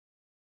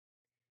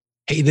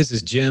Hey, this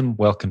is Jim.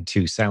 Welcome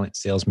to Silent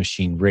Sales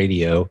Machine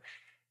Radio.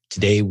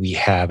 Today we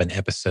have an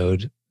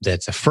episode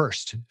that's a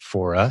first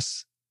for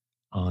us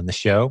on the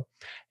show,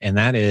 and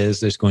that is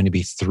there's going to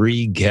be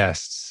 3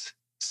 guests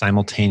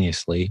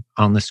simultaneously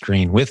on the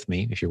screen with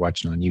me if you're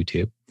watching on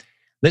YouTube.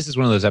 This is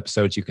one of those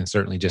episodes you can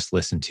certainly just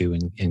listen to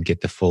and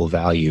get the full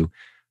value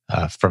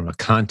from a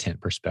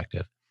content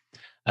perspective.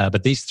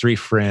 But these 3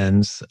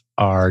 friends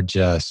are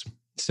just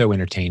so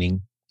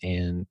entertaining.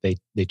 And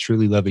they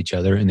truly love each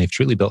other, and they've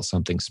truly built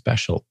something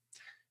special.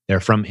 They're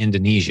from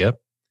Indonesia,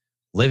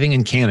 living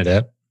in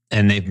Canada,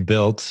 and they've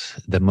built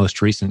the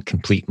most recent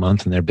complete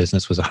month in their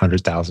business was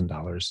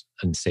 $100,000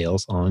 in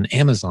sales on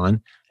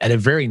Amazon at a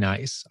very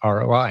nice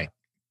ROI.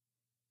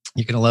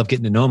 You're going to love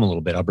getting to know them a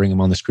little bit. I'll bring them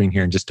on the screen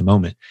here in just a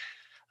moment.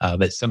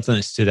 But something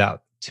that stood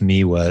out to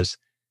me was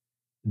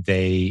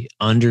they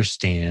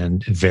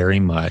understand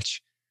very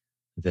much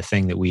the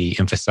thing that we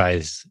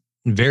emphasize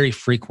very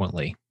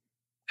frequently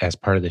as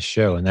part of the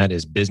show, and that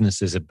is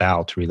business is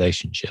about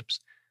relationships.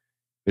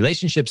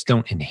 Relationships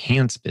don't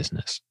enhance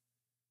business.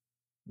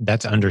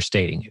 That's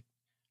understating it.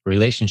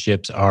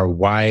 Relationships are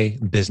why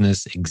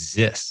business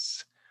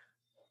exists.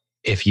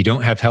 If you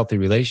don't have healthy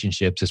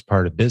relationships as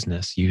part of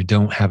business, you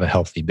don't have a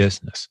healthy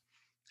business.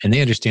 And they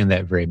understand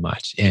that very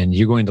much. And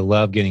you're going to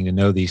love getting to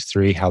know these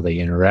 3, how they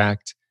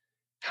interact,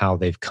 how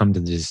they've come to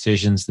the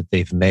decisions that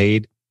they've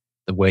made,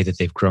 the way that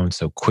they've grown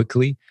so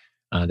quickly,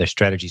 their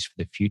strategies for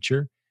the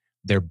future.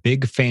 They're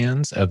big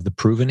fans of the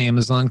Proven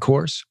Amazon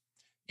course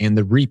and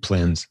the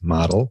Replens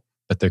model,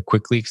 but they're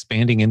quickly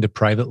expanding into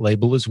private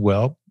label as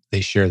well.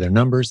 They share their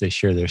numbers, they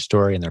share their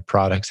story and their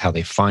products, how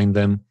they find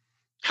them,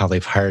 how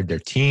they've hired their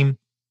team,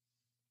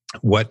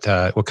 what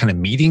kind of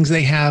meetings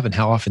they have and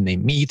how often they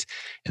meet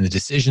and the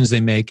decisions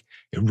they make.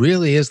 It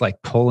really is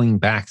like pulling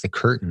back the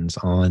curtains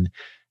on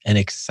an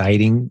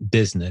exciting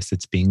business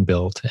that's being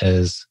built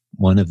as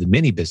one of the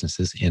many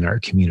businesses in our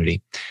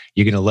community.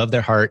 You're going to love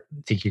their heart.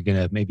 I think you're going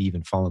to maybe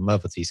even fall in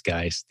love with these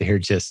guys. They're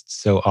just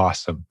so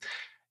awesome.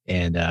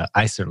 And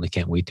I certainly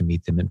can't wait to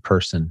meet them in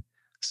person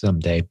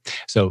someday.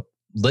 So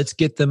let's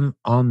get them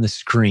on the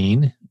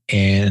screen,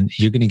 and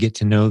you're going to get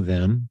to know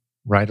them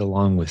right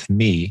along with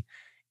me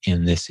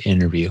in this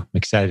interview. I'm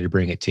excited to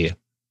bring it to you.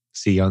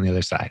 See you on the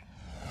other side.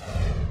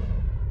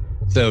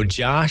 So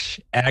Josh,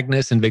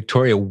 Agnes, and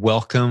Victoria,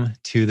 welcome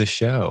to the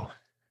show.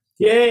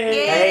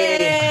 Yay!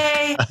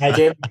 Yay! Hi,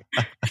 Jim.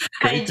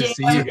 Great to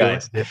see you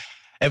guys.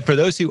 And for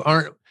those who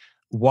aren't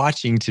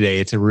watching today,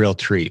 it's a real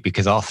treat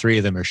because all 3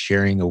 of them are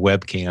sharing a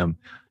webcam,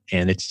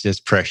 and it's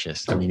just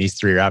precious. I mean, these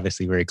 3 are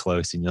obviously very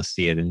close, and you'll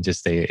see it, and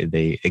just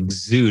they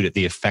exude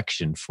the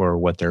affection for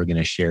what they're going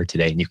to share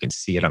today, and you can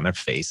see it on their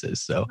faces.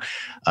 So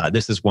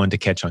this is one to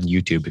catch on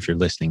YouTube if you're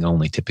listening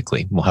only.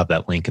 Typically, we'll have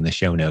that link in the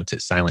show notes at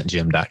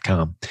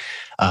silentjim.com.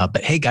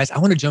 But hey, guys, I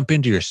want to jump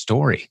into your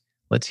story.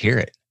 Let's hear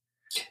it.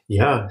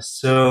 Yeah,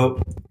 so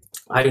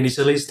I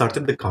initially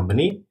started the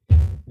company,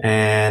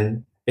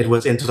 and it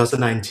was in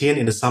 2019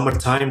 in the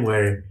summertime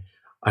where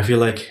I feel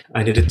like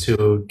I needed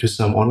to do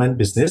some online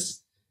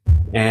business.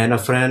 And a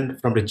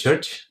friend from the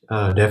church,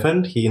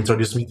 Devin, he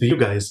introduced me to you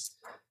guys.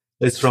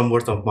 It's from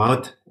word of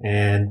mouth.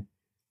 And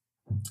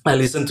I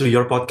listened to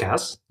your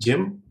podcast,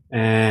 Jim,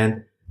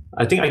 and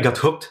I think I got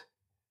hooked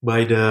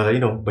by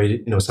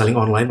selling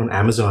online on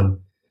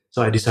Amazon.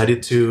 So I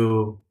decided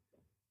to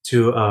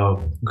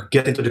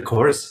get into the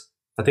course.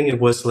 I think it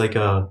was like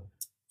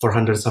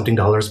 $400 something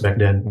back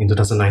then in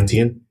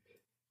 2019.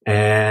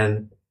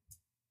 And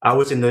I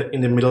was in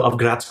the middle of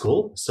grad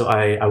school, so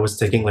I was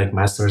taking like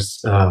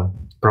master's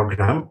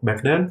program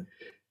back then,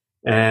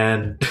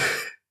 and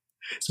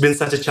it's been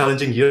such a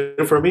challenging year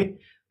for me,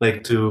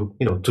 like to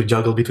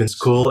juggle between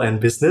school and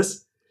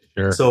business.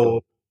 Sure.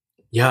 So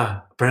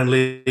yeah,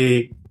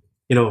 apparently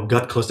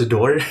God closed the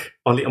door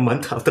only a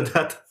month after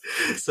that.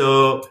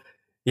 So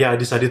yeah, I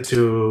decided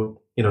to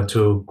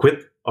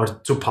quit or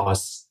to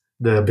pause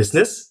the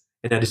business,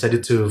 and I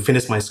decided to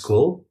finish my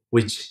school,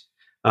 which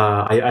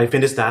I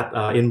finished that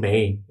in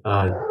May.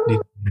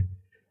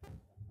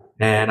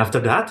 And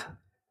after that,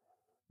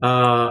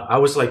 I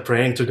was like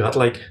praying to God,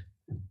 like,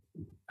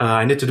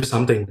 I need to do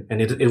something. And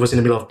it was in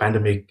the middle of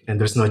pandemic, and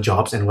there's no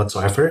jobs and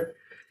whatsoever.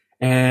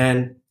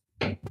 And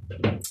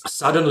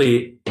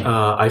suddenly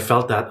I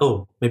felt that,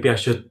 maybe I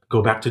should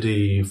go back to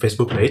the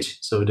Facebook page.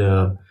 So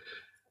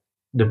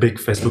the big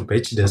Facebook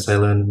page, the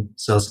Silent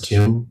Sales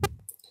Gym.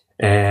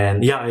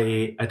 And yeah,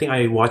 I think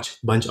I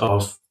watched a bunch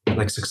of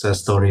like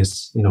success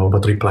stories,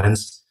 about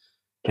Replens,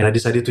 and I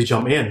decided to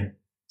jump in.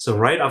 So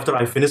right after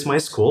I finished my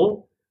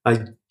school, I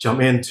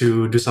jumped in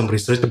to do some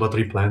research about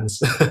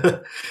Replens.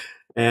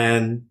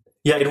 And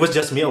yeah, it was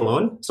just me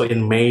alone. So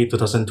in May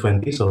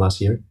 2020, so last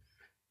year,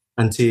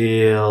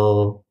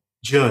 until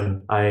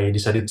June, I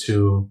decided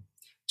to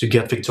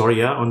get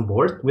Victoria on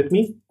board with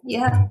me.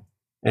 Yeah.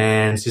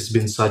 And she's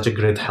been such a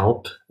great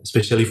help,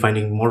 especially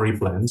finding more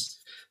Replens,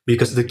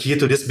 because the key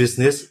to this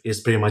business is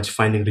pretty much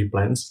finding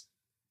Replens.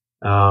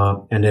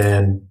 And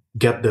then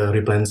get the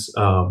Replens,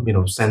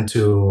 sent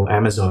to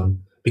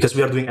Amazon, because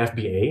we are doing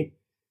FBA.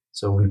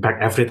 So we pack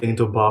everything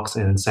into a box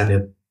and send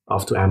it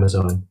off to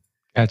Amazon.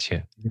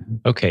 Gotcha.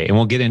 Okay. And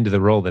we'll get into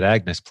the role that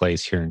Agnes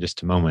plays here in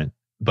just a moment.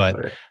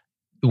 But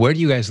where do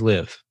you guys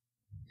live?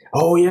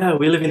 Oh yeah,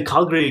 we live in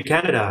Calgary,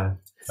 Canada.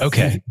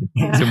 Okay.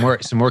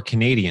 Some more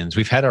Canadians.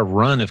 We've had a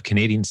run of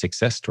Canadian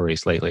success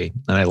stories lately,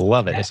 and I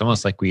love it. It's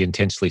almost like we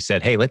intentionally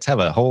said, hey, let's have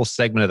a whole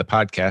segment of the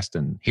podcast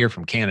and hear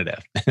from Canada.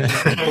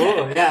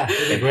 Oh, yeah.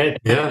 Great.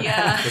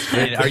 Yeah. That's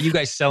great. Are you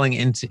guys selling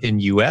in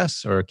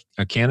US or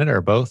Canada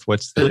or both?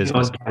 What's the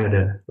business?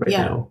 Canada right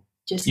now.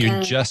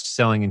 You're just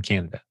selling in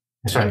Canada.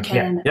 That's right.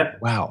 Canada. Yeah.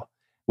 Wow.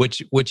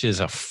 Which is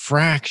a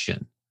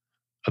fraction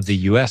of the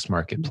US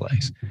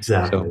marketplace.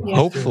 Exactly. So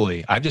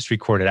hopefully, I've just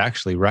recorded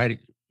actually right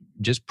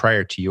just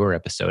prior to your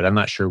episode. I'm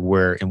not sure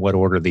where in what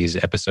order these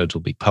episodes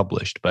will be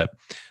published, but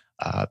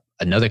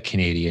another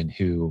Canadian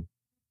who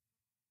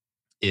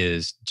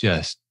is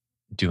just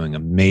doing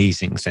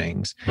amazing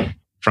things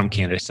from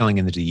Canada, selling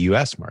into the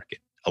US market.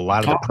 A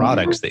lot of the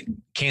products that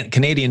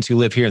Canadians who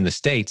live here in the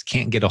States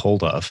can't get a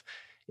hold of.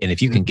 And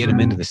if you can get them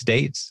into the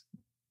States,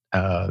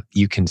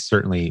 you can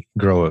certainly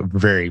grow a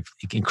very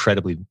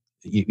incredibly,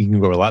 you can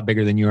grow a lot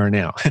bigger than you are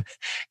now,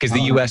 because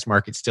the US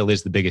market still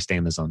is the biggest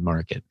Amazon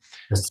market.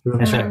 That's true.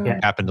 That's right. Yeah.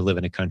 Happen to live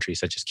in a country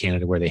such as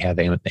Canada where they have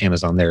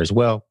Amazon there as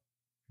well.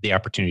 The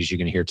opportunities you're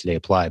going to hear today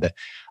apply. But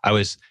I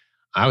was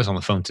on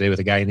the phone today with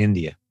a guy in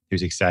India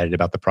who's excited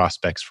about the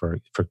prospects for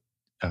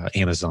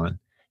Amazon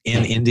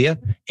in India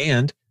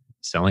and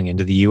selling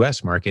into the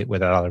US market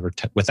without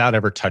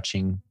ever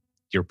touching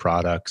your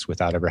products,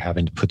 without ever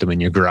having to put them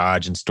in your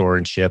garage and store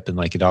and ship. And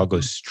like it all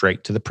goes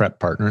straight to the prep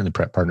partner, and the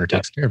prep partner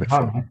takes care of it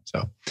for you.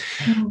 So,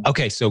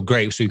 okay. So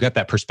great. So you've got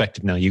that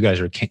perspective now. You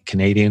guys are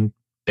Canadian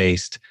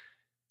based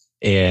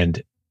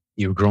and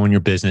you're growing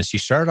your business. You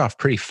started off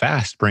pretty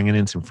fast, bringing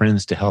in some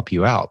friends to help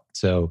you out.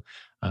 So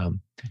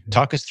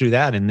talk us through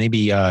that, and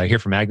maybe hear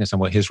from Agnes on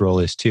what his role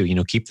is too.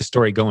 Keep the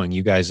story going.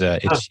 You guys,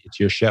 it's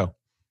your show.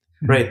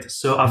 Right.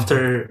 So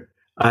after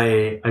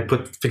I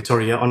put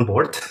Victoria on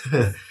board,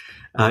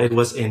 it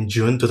was in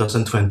June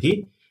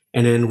 2020.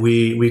 And then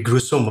we grew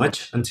so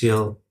much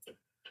until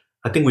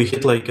I think we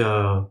hit like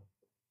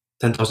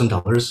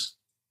 $10,000,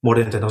 more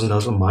than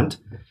 $10,000 a month.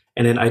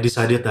 And then I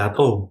decided that,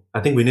 I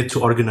think we need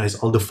to organize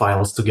all the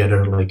files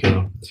together.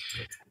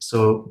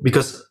 So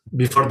because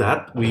before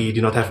that, we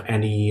did not have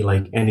any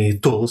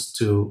tools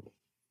to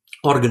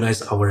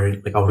organize our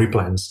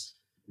replans.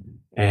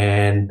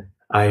 And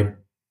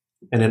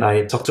then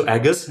I talked to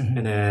Agus,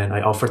 and then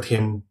I offered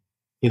him,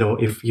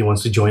 if he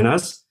wants to join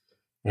us.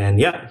 And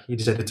he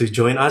decided to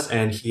join us,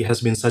 and he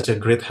has been such a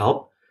great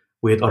help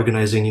with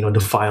organizing, the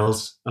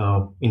files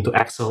into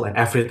Excel and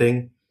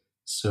everything.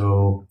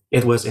 So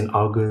it was in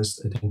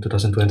August, I think,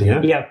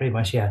 2020. Yeah, pretty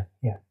much. Yeah.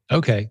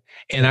 Okay.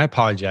 And I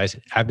apologize.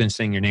 I've been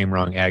saying your name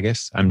wrong,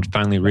 Agus. I'm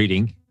finally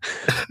reading.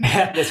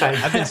 That's right.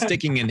 I've been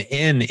sticking an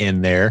N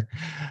in there.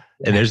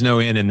 And there's no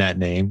N in that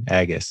name,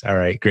 Agus. All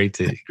right, great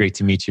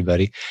to meet you,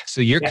 buddy.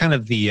 So you're kind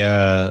of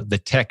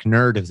the tech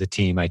nerd of the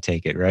team, I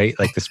take it, right?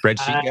 Like the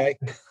spreadsheet guy.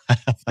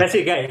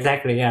 Spreadsheet guy,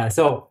 exactly. Yeah.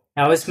 So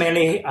I was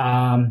mainly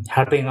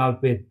helping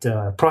out with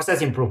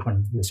process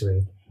improvement,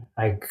 usually,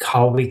 like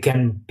how we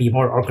can be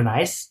more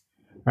organized,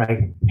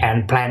 right?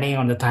 And planning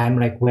on the time,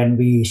 like when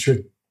we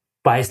should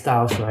buy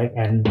stuff, right,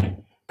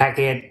 and pack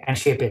it and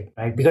ship it,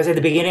 right? Because at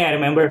the beginning, I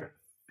remember,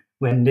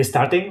 when they're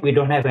starting, we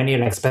don't have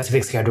any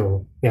specific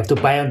schedule. We have to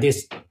buy on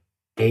this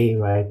day,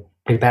 right?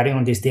 Preparing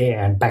on this day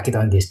and pack it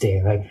on this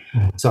day, right?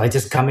 So I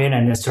just come in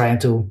and just trying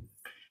to,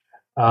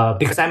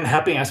 because I'm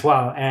helping as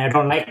well, and I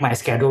don't like my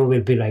schedule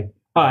will be like,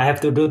 I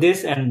have to do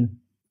this, and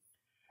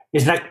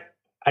it's like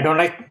I don't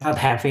like not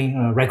having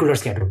a regular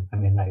schedule. I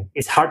mean, like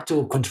it's hard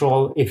to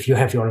control if you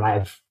have your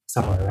life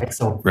somewhere, right?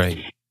 So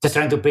just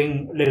trying to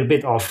bring a little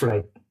bit of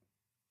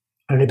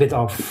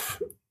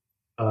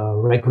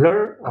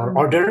regular or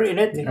order in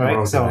it,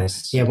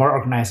 right? More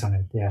organized on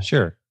it. Yeah.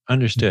 Sure.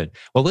 Understood.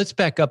 Well, let's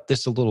back up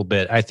this a little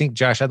bit. I think,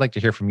 Josh, I'd like to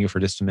hear from you for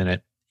just a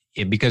minute,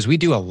 because we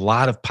do a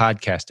lot of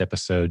podcast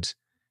episodes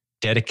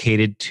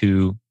dedicated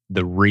to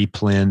the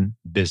Replen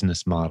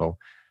business model.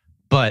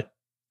 But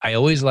I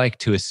always like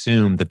to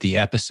assume that the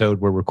episode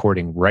we're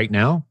recording right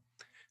now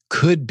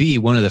could be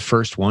one of the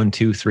first 1,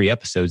 2, 3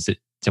 episodes that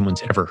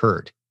someone's ever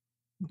heard.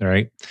 All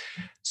right.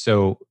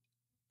 So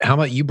how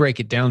about you break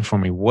it down for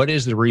me? What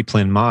is the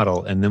Replen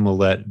model? And then we'll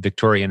let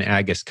Victoria and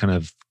Agus kind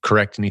of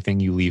correct anything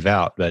you leave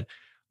out. But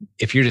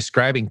if you're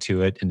describing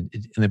to it in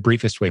the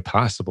briefest way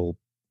possible,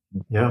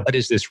 what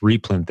is this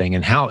Replen thing,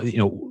 and how,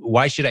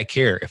 why should I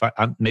care? If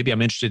I'm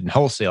interested in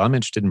wholesale, I'm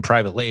interested in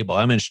private label,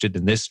 I'm interested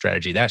in this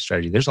strategy, that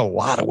strategy. There's a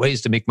lot of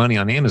ways to make money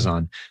on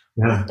Amazon.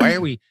 Yeah. Why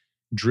are we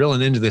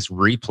drilling into this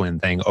Replen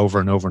thing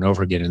over and over and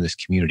over again in this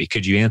community?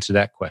 Could you answer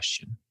that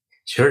question?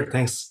 Sure,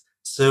 thanks.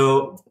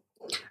 So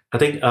I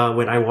think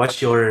when I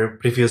watch your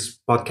previous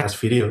podcast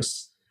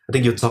videos, I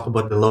think you talk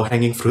about the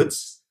low-hanging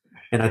fruits,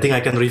 and I think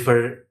I can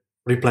refer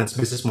Replen's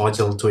business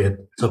module to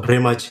it. So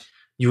pretty much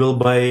you will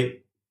buy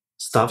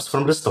stuffs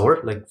from the store,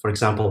 like for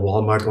example,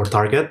 Walmart or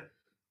Target,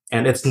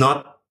 and it's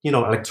not,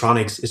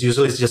 electronics. It's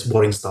just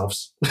boring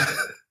stuffs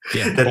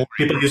that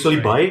people usually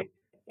buy,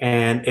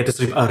 and it is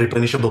a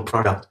replenishable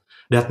product.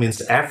 that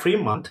means every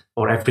month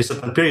or every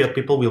certain period,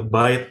 people will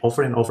buy it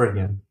over and over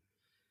again.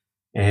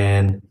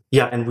 And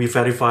and we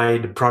verify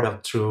the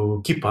product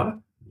through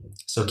Keepa.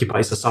 So Keepa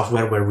is a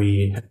software where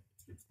we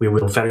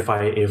will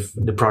verify if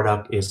the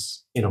product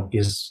is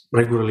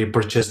regularly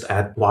purchased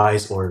at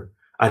Wise or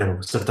I don't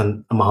know,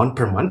 certain amount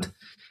per month,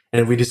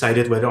 and we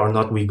decided whether or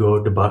not we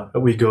go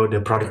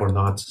the product or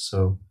not.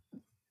 So,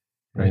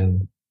 right.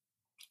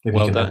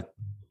 Well done.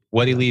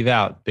 What do you leave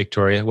out,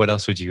 Victoria? What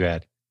else would you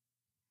add?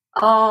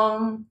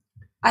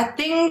 I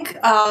think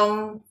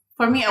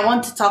for me, I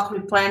want to talk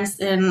Replans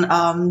in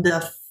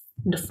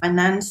the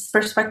finance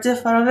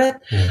perspective out of it.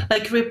 Yeah.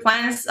 Like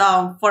Replans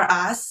for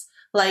us,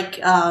 like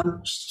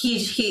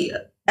he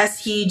as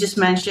he just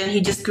mentioned,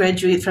 he just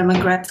graduated from a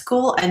grad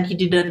school and he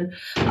didn't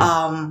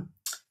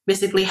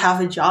basically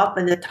have a job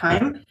at the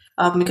time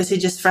because he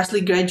just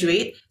freshly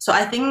graduated. So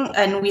I think,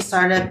 and we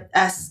started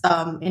as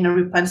in a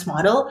Replans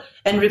model,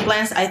 and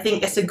Replans I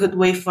think is a good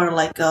way for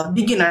like a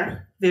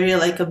beginner, very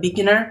like a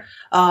beginner,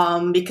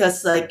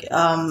 because like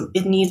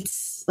it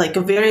needs like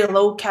a very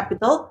low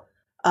capital,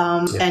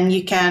 and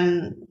you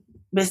can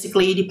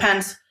basically it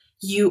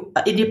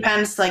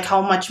depends like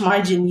how much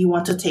margin you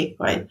want to take,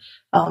 right?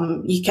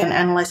 You can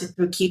analyze it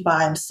through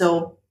Keepa, and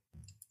so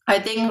I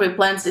think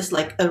Replans is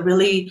like a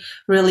really,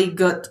 really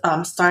good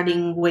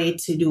starting way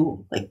to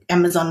do like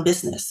Amazon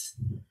business.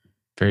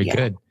 Very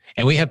good.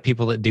 And we have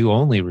people that do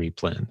only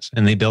Replans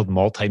and they build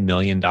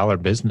multi-million-dollar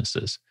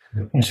businesses.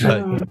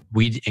 But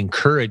we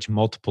encourage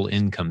multiple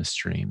income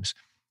streams.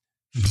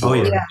 Oh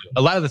yeah.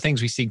 A lot of the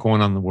things we see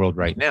going on in the world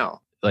right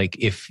now, like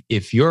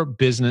if your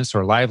business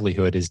or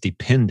livelihood is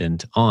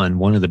dependent on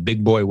one of the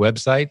big boy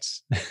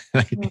websites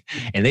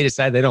and they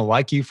decide they don't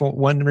like you for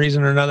one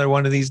reason or another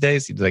one of these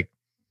days, you're like,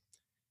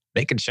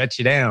 they can shut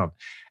you down.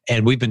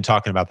 And we've been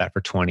talking about that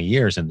for 20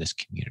 years in this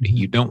community.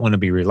 You don't want to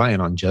be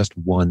reliant on just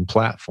one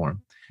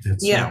platform.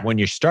 Now, when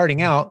you're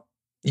starting out,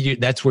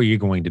 that's where you're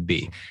going to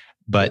be.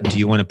 But do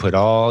you want to put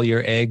all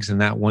your eggs in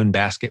that one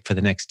basket for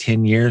the next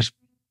 10 years?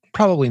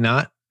 Probably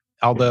not.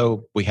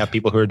 Although we have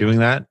people who are doing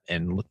that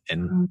and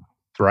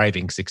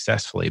thriving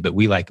successfully, but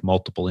we like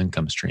multiple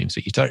income streams. So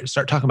you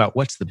start talking about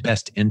what's the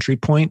best entry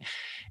point.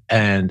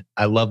 And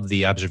I love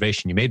the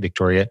observation you made,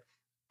 Victoria.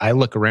 I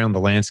look around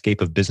the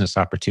landscape of business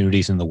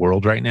opportunities in the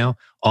world right now,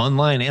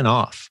 online and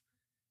off,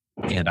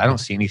 and I don't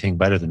see anything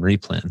better than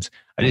Replans.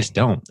 I just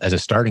don't, as a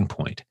starting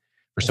point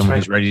for someone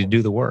who's ready to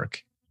do the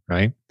work,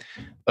 right?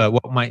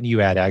 What might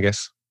you add,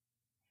 Agus?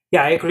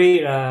 Yeah, I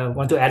agree.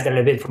 Want to add a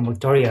little bit from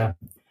Victoria.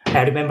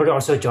 I remember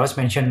also Josh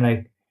mentioned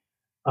like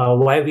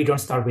why we don't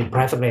start with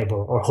private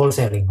label or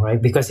wholesaling, right?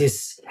 Because it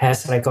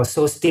has like a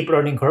so steep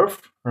learning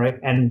curve, right?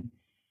 And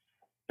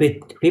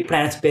with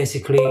Replans,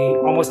 basically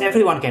almost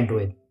everyone can do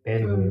it.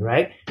 Basically,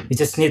 right? You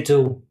just need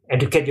to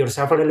educate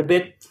yourself a little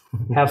bit,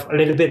 have a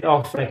little bit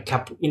of like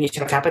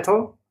initial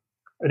capital,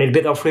 a little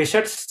bit of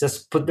research,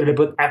 just put a little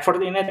bit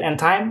effort in it and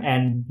time,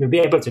 and you'll be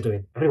able to do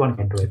it. Everyone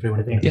can do it.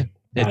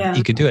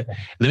 You can do it.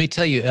 Let me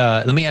tell you,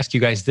 let me ask you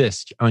guys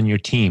this on your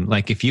team.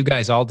 Like if you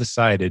guys all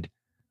decided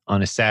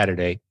on a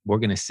Saturday, we're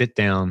going to sit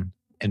down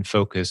and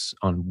focus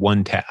on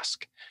one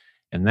task.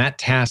 And that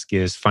task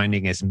is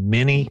finding as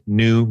many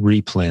new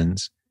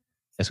Replans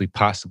as we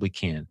possibly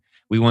can.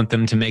 We want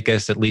them to make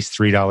us at least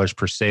 $3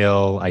 per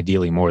sale,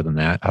 ideally more than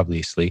that,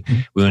 obviously.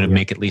 We want to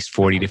make at least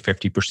 40 to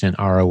 50%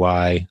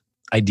 ROI,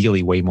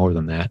 ideally way more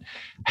than that.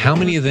 How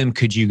many of them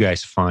could you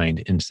guys find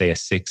in, say, a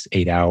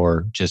 6-8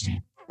 hour, just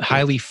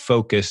highly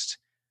focused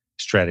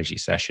strategy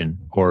session?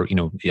 Or, I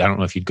don't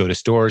know if you'd go to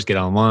stores, get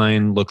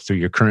online, look through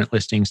your current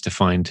listings to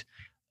find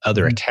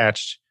other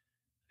attached,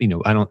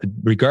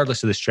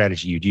 regardless of the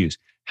strategy you'd use.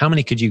 How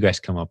many could you guys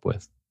come up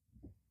with?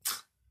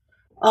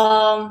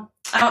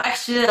 I'm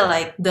actually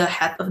like the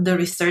head of the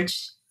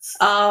research.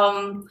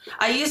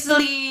 I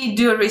usually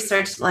do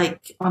research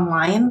like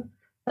online.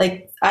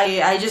 Like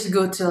I just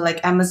go to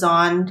like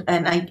Amazon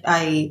and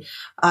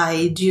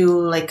I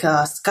do like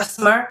a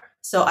customer.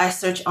 So I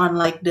search on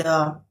like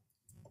the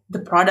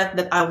product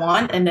that I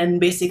want, and then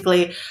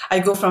basically I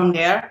go from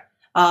there.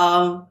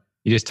 You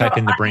just type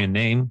in the brand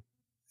name.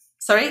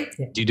 Sorry?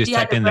 Do you just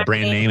type in the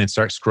brand name and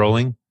start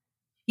scrolling?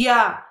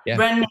 Yeah,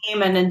 brand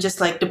name and then just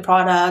like the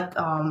product.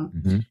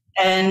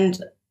 And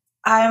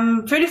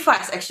I'm pretty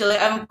fast actually.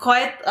 I'm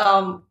quite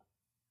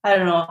I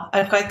don't know.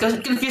 I'm quite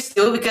confused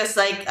too because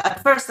like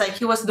at first like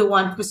he was the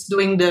one who's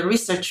doing the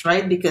research,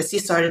 right? Because he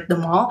started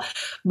them all.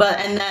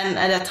 And then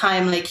at that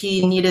time like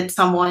he needed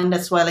someone,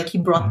 that's why like he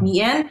brought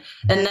me in,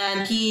 and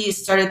then he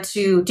started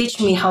to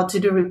teach me how to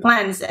do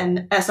Replans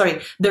and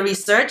the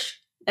research.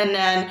 And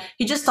then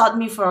he just taught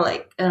me for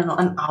like I don't know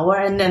an hour,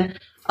 and then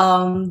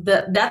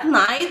that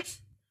night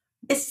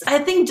it's I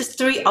think just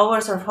 3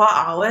 hours or 4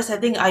 hours. I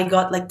think I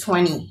got like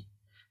 20.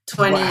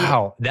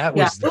 Wow, that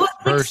was the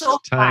first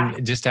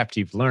time just after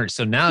you've learned.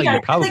 So now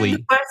you're probably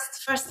like the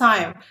first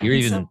time. You're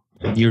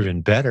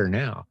even better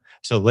now.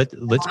 So let's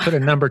put a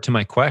number to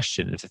my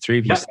question. If the three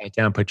of you sat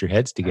down, put your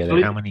heads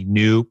together, how many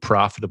new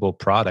profitable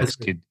products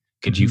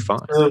could you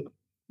find?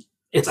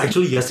 It's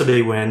actually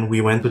yesterday when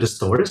we went to the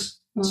stores.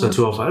 So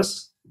two of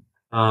us.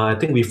 I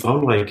think we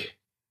found like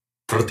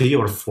 30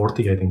 or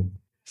 40, I think,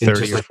 in 30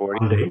 just or like 40.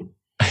 one day.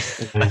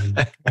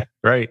 And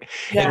Right.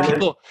 Yeah. And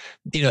people,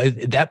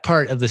 that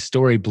part of the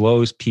story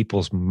blows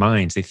people's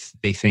minds.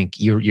 They think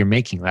you're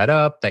making that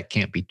up. That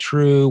can't be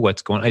true.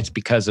 What's going on? It's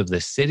because of the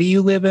city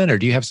you live in, or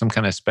do you have some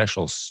kind of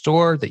special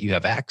store that you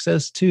have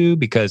access to?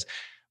 Because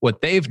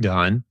what they've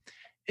done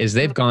is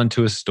they've gone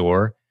to a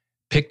store,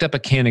 picked up a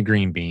can of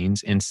green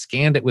beans and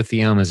scanned it with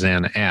the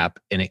Amazon app,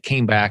 and it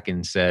came back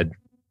and said,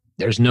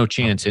 there's no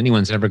chance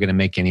anyone's ever going to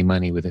make any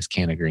money with this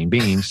can of green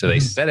beans. So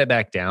they set it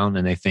back down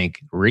and they think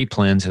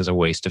Replens is a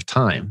waste of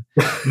time.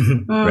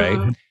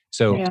 Right.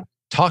 So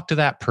talk to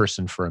that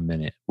person for a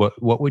minute.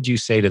 What would you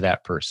say to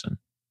that person?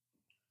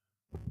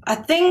 I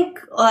think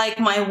like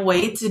my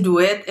way to do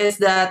it is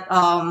that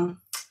I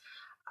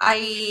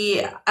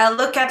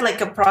look at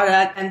like a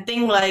product and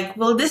think like,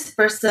 will this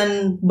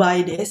person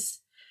buy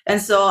this?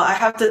 And so I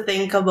have to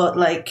think about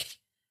like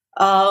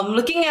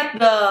looking at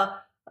the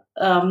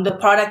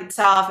product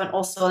itself, and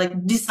also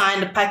like design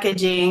the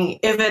packaging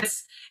if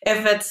it's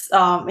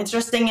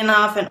interesting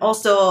enough. And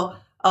also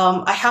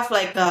I have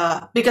like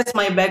because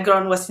my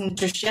background was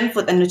nutrition,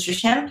 food and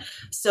nutrition.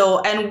 So,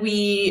 and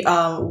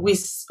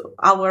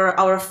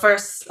our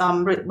first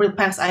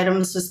Replens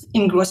items was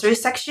in grocery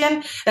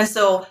section, and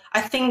so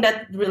I think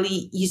that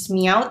really eased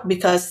me out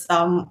because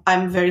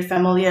I'm very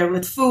familiar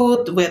with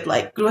food, with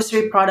like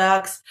grocery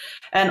products,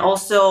 and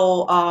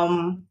also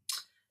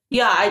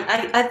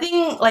I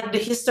think like the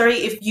history,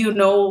 if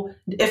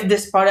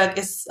this product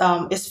is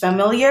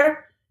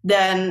familiar,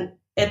 then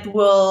it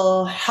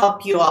will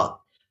help you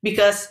out.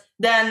 Because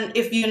then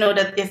if you know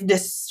that if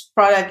this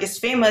product is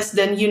famous,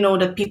 then you know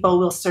that people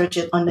will search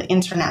it on the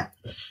internet.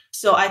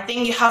 So I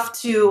think you have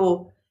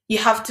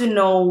to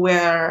know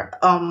where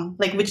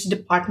like which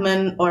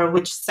department or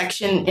which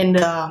section in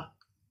the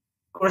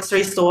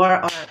grocery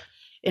store or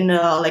in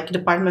the like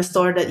department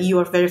store that you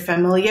are very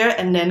familiar,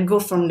 and then go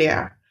from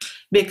there,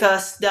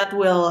 because that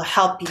will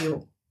help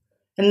you.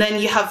 And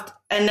then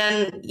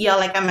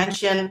like I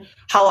mentioned,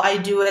 how I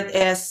do it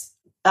is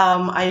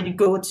I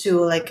go to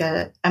like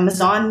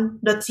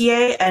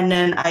Amazon.ca, and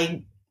then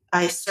I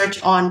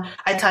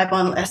type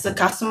on as a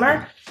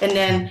customer, and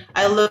then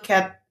I look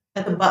at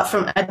the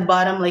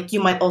bottom, like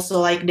you might also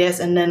like this,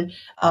 and then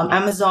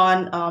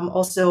Amazon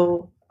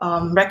also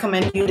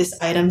recommend you these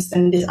items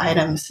and these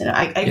items, and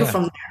I go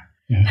from there.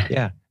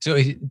 Yeah. So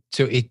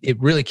it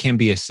really can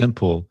be as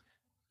simple,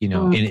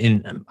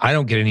 and I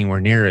don't get anywhere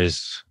near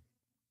as,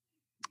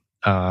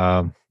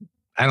 I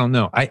don't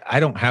know. I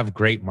don't have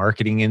great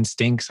marketing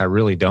instincts. I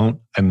really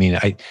don't. I mean,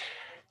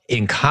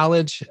 in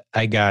college,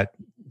 I got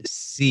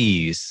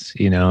C's,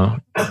 I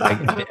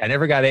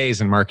never got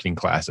A's in marketing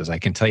classes. I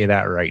can tell you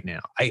that right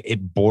now.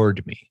 It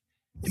bored me.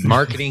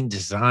 Marketing,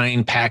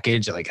 design,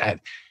 package,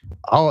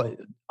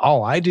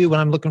 all I do when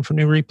I'm looking for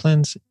new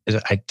Replens is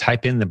I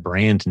type in the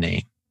brand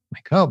name.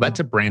 Like, oh, that's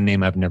a brand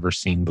name I've never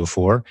seen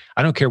before.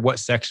 I don't care what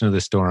section of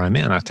the store I'm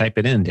in. I type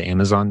it into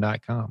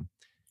Amazon.com.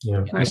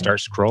 Yeah. And I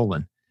start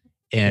scrolling.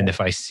 And if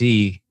I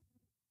see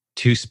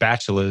 2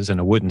 spatulas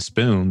and a wooden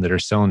spoon that are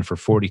selling for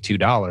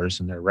 $42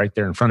 and they're right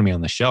there in front of me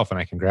on the shelf and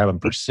I can grab them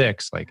for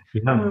 $6,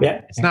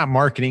 it's not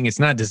marketing, it's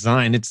not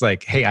design. It's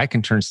like, hey, I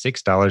can turn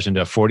 $6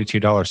 into a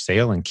 $42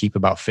 sale and keep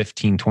about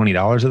 $15,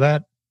 $20 of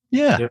that.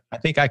 Yeah, I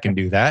think I can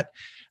do that.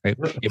 Right?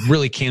 It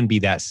really can be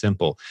that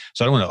simple.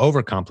 So I don't want to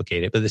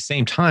overcomplicate it, but at the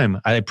same time,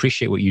 I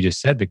appreciate what you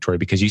just said, Victoria,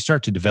 because you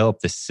start to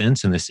develop this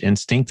sense and this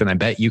instinct, and I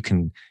bet you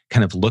can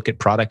kind of look at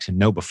products and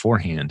know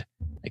beforehand,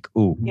 like,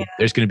 ooh,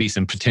 there's going to be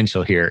some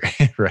potential here,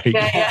 right?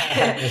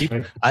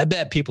 Yeah. I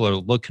bet people are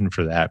looking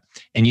for that.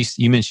 And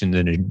you mentioned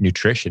the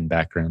nutrition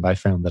background. I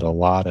found that a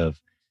lot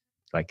of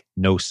like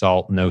no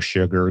salt, no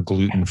sugar,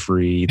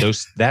 gluten-free,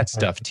 that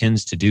stuff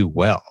tends to do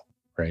well.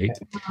 Right?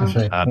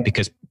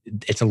 Because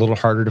it's a little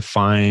harder to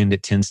find.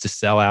 It tends to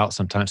sell out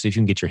sometimes. So if you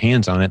can get your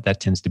hands on it, that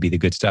tends to be the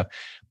good stuff.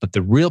 But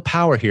the real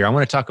power here, I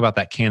want to talk about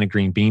that can of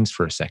green beans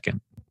for a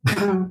second.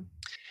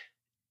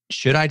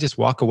 Should I just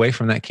walk away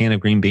from that can of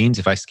green beans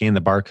if I scan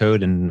the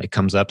barcode and it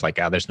comes up like,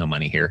 there's no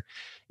money here?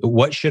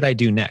 What should I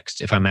do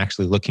next if I'm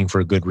actually looking for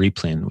a good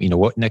replen?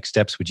 What next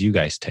steps would you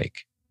guys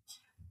take?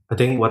 I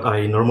think what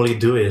I normally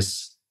do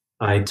is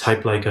I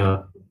type like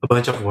a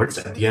bunch of words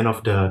at the end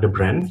of the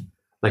brand,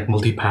 like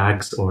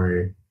multi-packs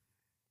or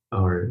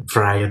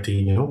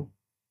variety, Or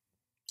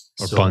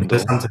bundle.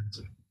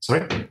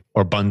 Sorry?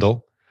 Or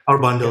bundle. Or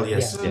bundle,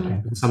 yes.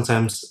 Yeah.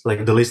 Sometimes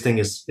like the listing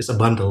is a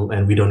bundle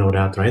and we don't know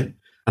that, right?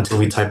 Until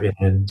we type it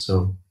in.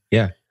 So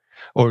yeah.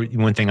 Or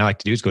one thing I like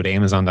to do is go to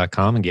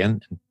Amazon.com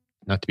again,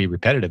 not to be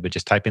repetitive, but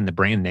just type in the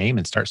brand name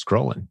and start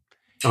scrolling.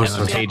 And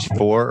on page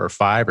 4 or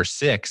 5 or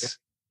 6,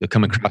 you'll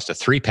come across a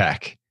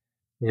 3-pack.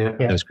 Yeah.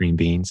 Those green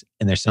beans,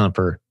 and they're selling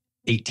for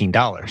 $18.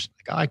 Like,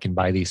 I can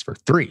buy these for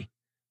 $3.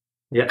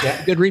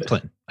 Yeah. Good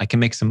replen. I can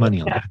make some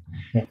money on that.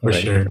 For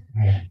sure.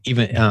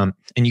 Even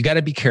and you got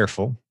to be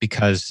careful,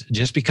 because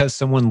just because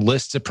someone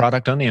lists a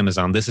product on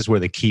Amazon, this is where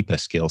the Keepa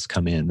skills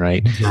come in,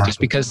 right? Exactly. Just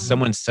because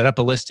someone set up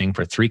a listing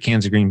for 3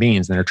 cans of green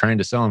beans and they're trying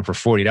to sell them for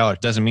 $40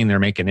 doesn't mean they're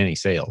making any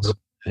sales.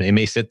 They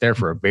may sit there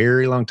for a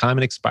very long time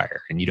and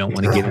expire, and you don't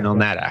want to get in on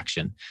that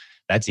action.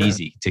 That's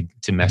easy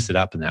to mess it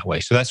up in that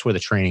way. So that's where the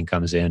training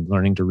comes in,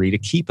 learning to read a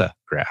Keepa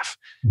graph,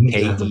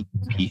 Kepa.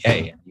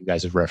 You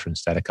guys have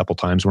referenced that a couple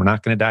times. We're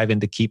not going to dive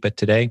into Keepa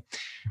today.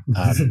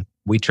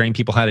 We train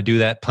people how to do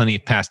that. Plenty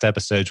of past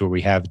episodes where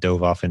we have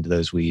dove off into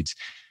those weeds,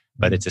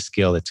 but it's a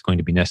skill that's going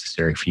to be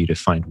necessary for you to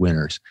find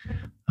winners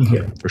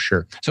for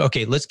sure. So,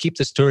 okay, let's keep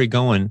the story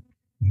going.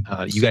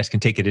 You guys can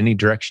take it any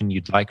direction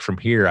you'd like from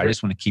here. I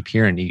just want to keep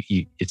hearing.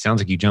 It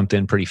sounds like you jumped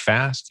in pretty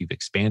fast. You've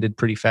expanded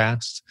pretty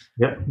fast.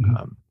 Yeah.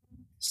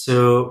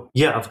 So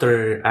yeah,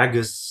 after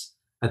August,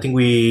 I think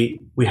we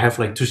have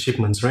like 2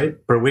 shipments, right,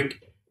 per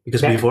week.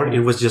 Because before it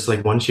was just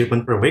like 1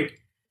 shipment per week.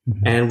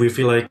 And we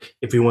feel like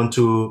if we want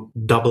to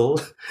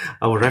double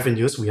our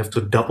revenues, we have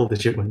to double the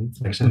shipment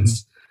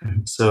sections.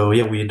 So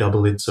yeah, we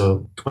double it.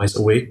 So twice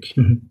a week.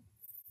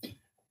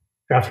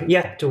 Roughly,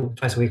 yeah,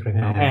 twice a week right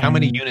now. How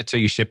many units are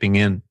you shipping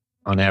in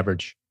on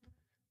average?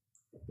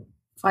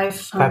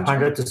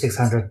 500 to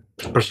 600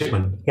 per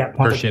shipment. Yeah,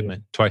 per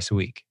shipment, twice a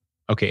week.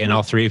 Okay, and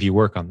all 3 of you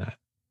work on that.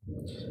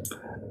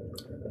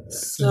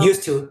 So,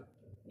 used to.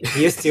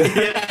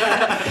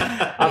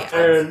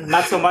 After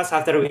not so much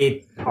after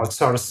we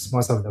outsource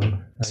most of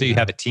them. So you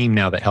have a team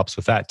now that helps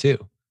with that too.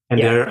 And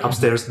they're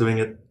upstairs doing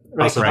it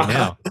right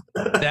now.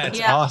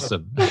 That's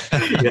awesome.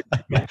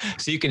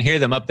 So you can hear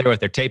them up there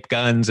with their tape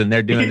guns and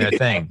they're doing their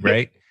thing,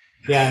 right?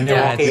 Yeah, and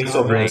they're walking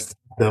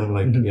them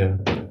like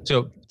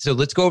So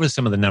let's go over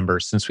some of the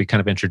numbers since we kind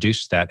of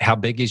introduced that. How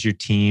big is your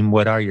team?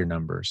 What are your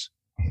numbers?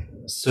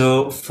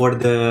 So for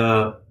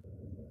the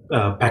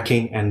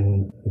packing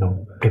and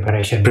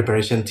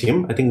preparation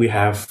team, I think we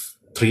have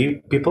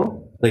 3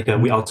 people. Like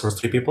we outsource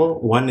 3 people.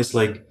 1 is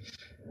like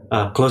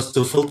close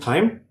to full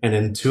time, and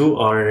then 2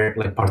 are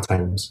like part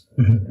times.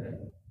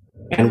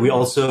 And we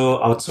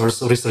also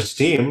outsource a research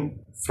team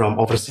from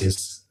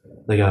overseas,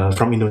 like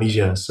from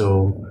Indonesia.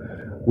 So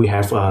we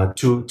have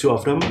two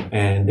of them,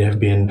 and they have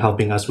been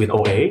helping us with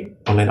OA,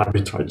 online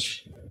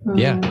arbitrage.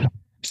 Yeah.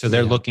 So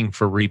they're looking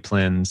for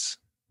replens.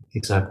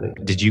 Exactly.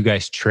 Did you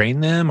guys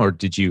train them, or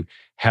did you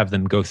have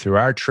them go through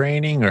our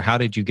training, or how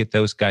did you get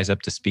those guys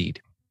up to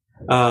speed?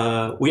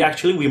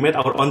 We made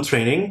our own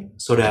training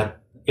so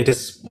that it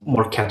is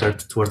more catered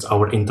towards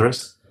our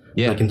interest.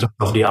 Yeah. Like in terms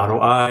of the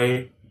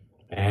ROI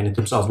and in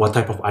terms of what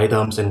type of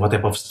items and what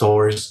type of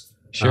stores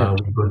we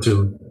go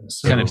to.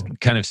 So,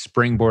 kind of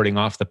springboarding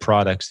off the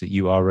products that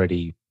you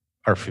already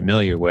are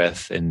familiar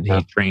with, and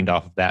he trained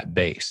off of that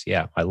base.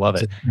 Yeah, I love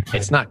it.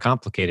 It's not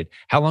complicated.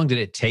 How long did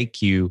it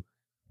take you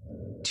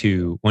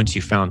to, once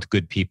you found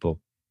good people,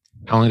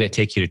 how long did it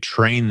take you to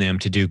train them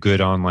to do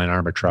good online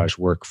arbitrage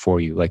work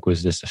for you? Like,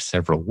 was this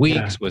several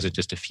weeks? Was it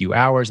just a few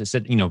hours? It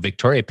said,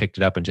 Victoria picked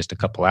it up in just a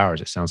couple hours,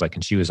 it sounds like,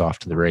 and she was off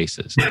to the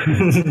races.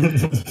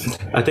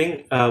 I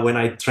think when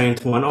I trained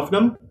one of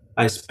them,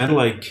 I spent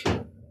like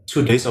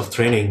 2 days of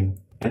training,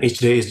 and each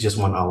day is just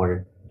 1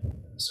 hour.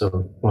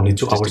 So only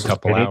 2 hours. A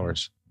couple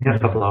hours. Yeah, a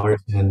couple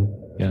hours, and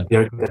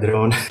they're good at their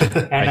own.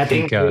 And I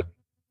think we're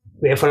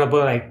available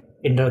like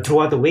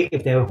throughout the week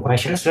if they have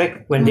questions.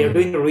 Like when they're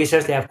doing the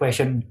research, they have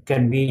questions.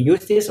 Can we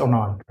use this or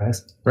not?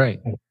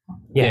 Right.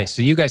 Yeah.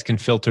 So you guys can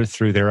filter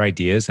through their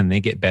ideas, and they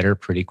get better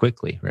pretty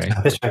quickly, right?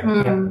 That's right.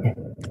 Yeah.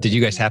 Did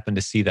you guys happen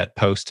to see that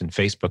post in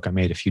Facebook I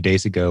made a few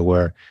days ago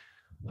where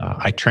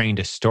I trained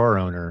a store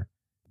owner?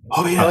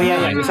 Oh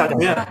yeah. We saw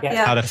that.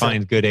 How to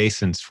find good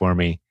ASINs for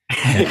me.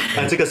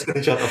 I took a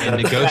screenshot of that.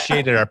 And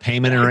negotiated our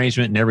payment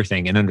arrangement and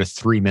everything in under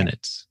 3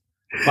 minutes.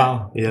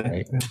 Wow. Yeah.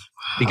 Right?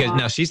 Because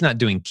now she's not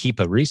doing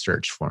Keepa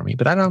research for me,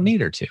 but I don't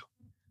need her to.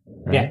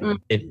 Right? Yeah.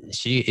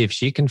 If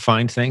she can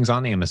find things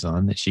on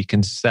Amazon that she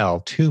can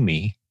sell to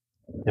me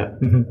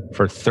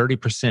for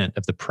 30%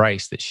 of the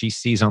price that she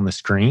sees on the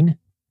screen,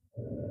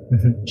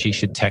 she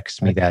should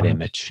text me that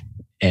image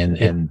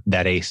and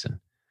that ASIN.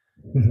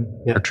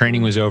 Her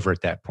training was over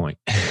at that point.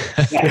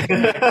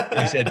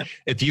 I said,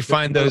 if you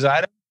find those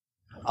items,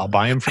 I'll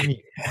buy them from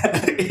you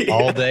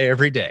all day,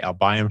 every day. I'll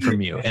buy them from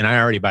you. And I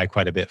already buy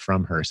quite a bit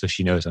from her, so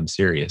she knows I'm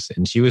serious.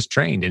 And she was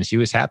trained and she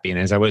was happy. And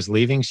as I was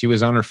leaving, she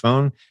was on her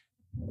phone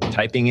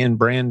typing in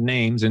brand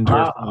names into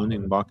her phone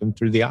and walking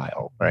through the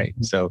aisle. Right.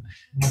 So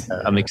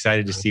I'm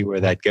excited to see where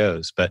that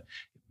goes. But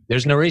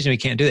there's no reason we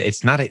can't do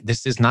that.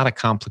 This is not a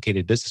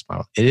complicated business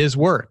model. It is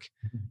work.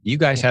 You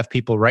guys have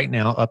people right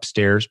now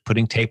upstairs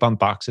putting tape on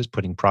boxes,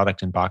 putting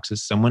product in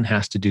boxes. Someone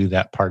has to do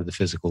that part of the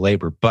physical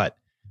labor. But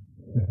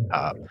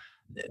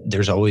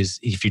there's always,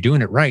 if you're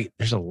doing it right,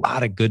 there's a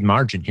lot of good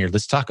margin here.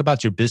 Let's talk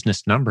about your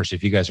business numbers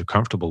if you guys are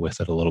comfortable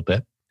with it a little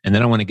bit. And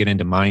then I want to get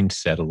into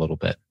mindset a little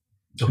bit.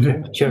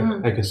 Okay,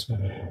 sure. I guess.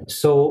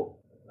 So,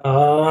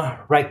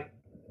 right,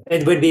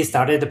 and when we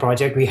started the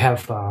project, we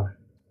have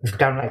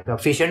kind of like a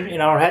vision in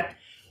our head.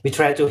 We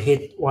try to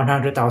hit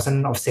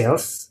 100,000 of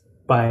sales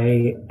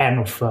by end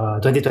of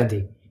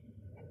 2020.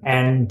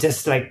 And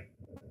just like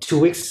 2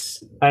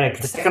 weeks, like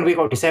the second week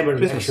of December,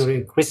 Christmas.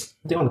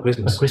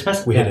 Christmas,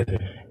 Christmas, we hit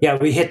it. Yeah,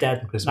 we hit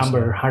that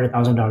number,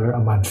 $100,000 a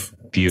month.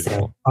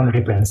 Beautiful. On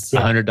replens.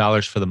 Yeah.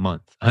 $100 for the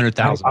month.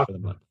 $100,000 for the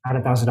month.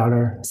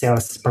 $100,000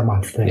 sales per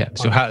month. Yeah.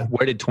 So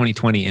where did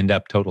 2020 end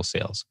up total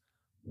sales?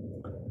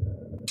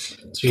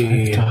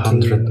 300,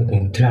 I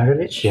think.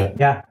 300-ish? Yeah.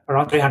 Yeah,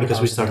 around 300.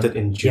 Because we started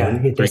in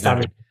June. Yeah, we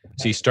started.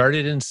 So you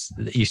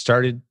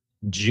started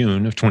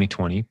June of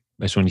 2020.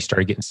 That's when you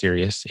started getting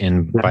serious.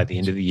 And by the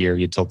end of the year,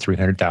 you sold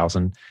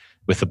 300,000,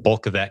 with the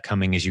bulk of that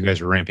coming as you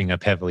guys were ramping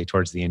up heavily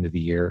towards the end of the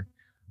year.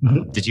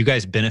 Mm-hmm. Did you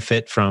guys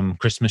benefit from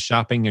Christmas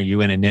shopping? Are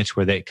you in a niche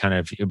where they kind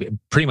of,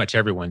 pretty much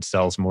everyone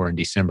sells more in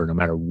December, no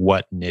matter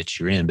what niche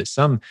you're in, but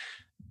some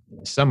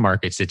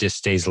markets, it just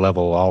stays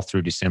level all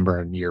through December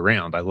and year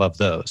round. I love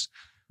those.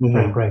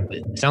 Mm-hmm. Right.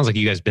 It sounds like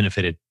you guys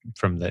benefited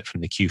from the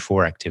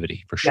Q4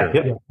 activity for sure.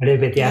 Yeah, a little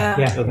bit.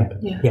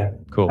 Yeah.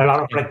 Cool. A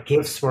lot of like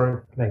gifts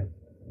for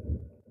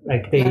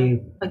like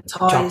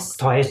toys,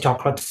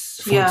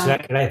 chocolates, foods,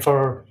 like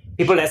for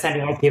people that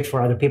sending out gifts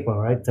for other people,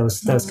 right?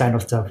 Those kind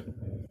of stuff.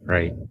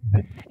 Right.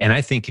 And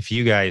I think if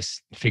you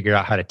guys figure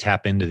out how to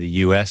tap into the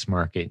US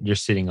market, you're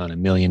sitting on $1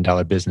 million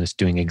business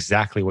doing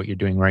exactly what you're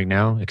doing right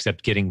now,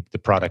 except getting the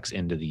products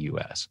into the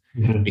US,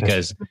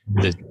 because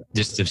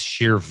just the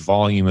sheer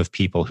volume of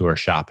people who are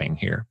shopping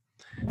here.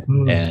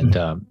 And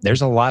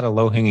there's a lot of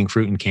low-hanging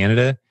fruit in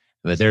Canada,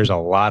 but there's a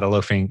lot of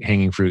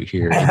low-hanging fruit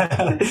here.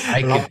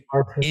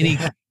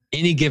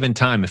 Any given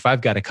time, if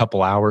I've got a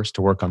couple hours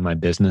to work on my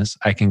business,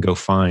 I can go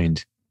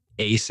find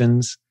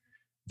ASINs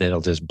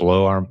that'll just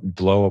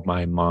blow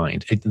my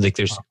mind.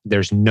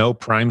 There's no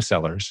prime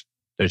sellers.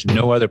 There's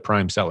no other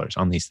prime sellers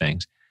on these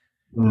things.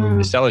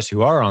 The sellers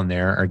who are on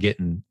there are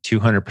getting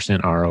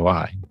 200%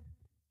 ROI.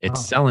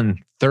 It's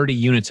selling 30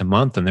 units a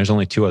month, and there's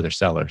only 2 other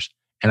sellers,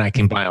 and I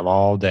can buy them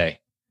all day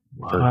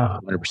for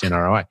 100%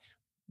 ROI.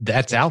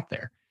 That's out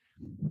there.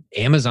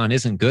 Amazon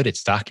isn't good at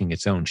stocking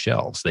its own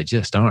shelves. They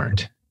just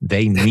aren't.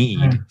 They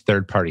need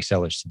third-party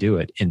sellers to do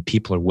it, and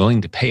people are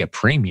willing to pay a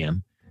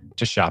premium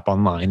to shop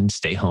online and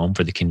stay home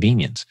for the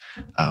convenience.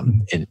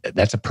 And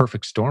that's a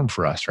perfect storm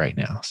for us right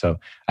now. So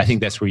I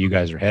think that's where you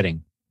guys are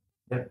heading.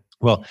 Yeah.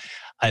 Well,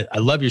 I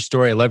love your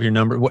story. I love your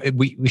number.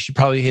 We should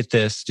probably hit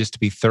this just to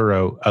be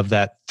thorough. Of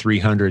that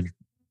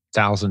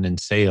 300,000 in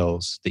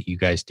sales that you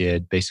guys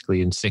did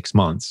basically in 6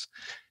 months,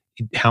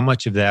 how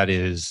much of that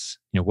is,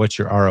 what's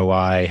your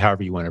ROI,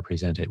 however you want to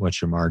present it?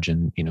 What's your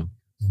margin,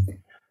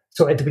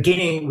 So at the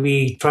beginning,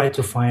 we tried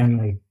to find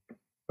like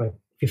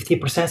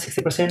 50%,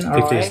 60%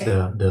 ROI. 50 is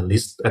the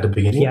least at the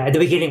beginning? Yeah, at the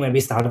beginning when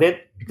we started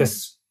it,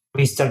 because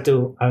we start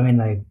into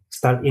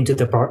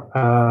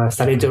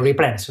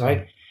replans,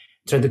 right?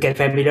 Try to get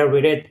familiar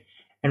with it.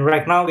 And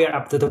right now we are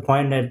up to the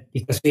point that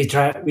because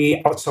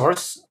we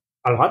outsource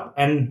a lot,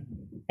 and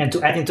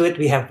to add into it,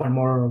 we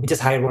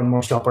just hired one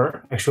more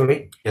shopper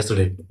actually.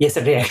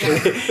 Yesterday actually.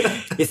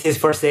 It's his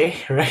first day,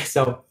 right?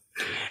 So,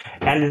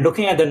 and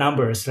looking at the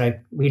numbers,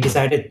 we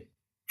decided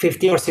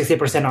 50 or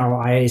 60%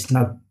 ROI is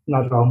not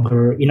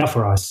longer enough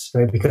for us,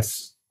 right?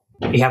 Because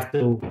we have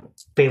to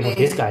pay for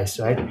these guys,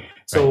 right?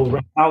 So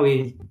right now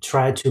we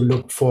try to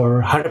look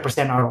for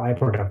 100% ROI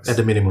products.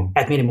 At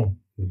minimum.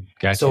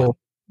 Gotcha. So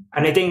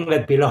anything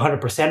that below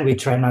 100%, we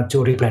try not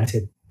to replenish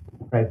it,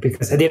 right?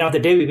 Because at the end of the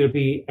day, we will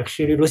be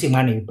actually losing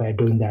money by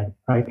doing that,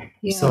 right?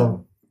 Yeah.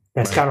 So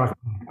that's kind of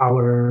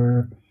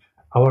our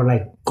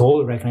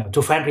goal right now,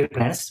 to find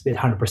replenish with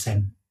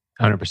 100%.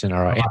 100%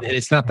 ROI. And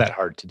it's not that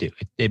hard to do.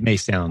 It may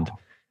sound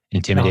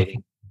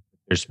intimidating.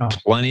 There's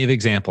plenty of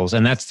examples.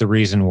 And that's the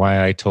reason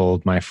why I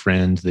told my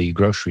friend, the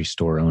grocery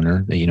store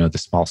owner, the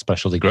small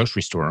specialty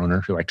grocery store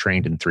owner who I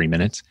trained in 3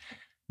 minutes,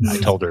 I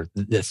told her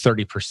the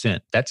 30%.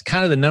 That's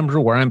kind of the number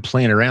where I'm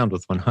playing around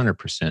with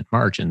 100%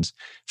 margins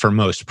for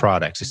most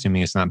products,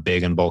 assuming it's not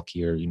big and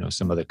bulky or,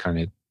 some other kind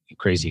of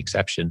crazy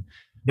exception.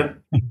 Yep.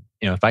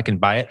 If I can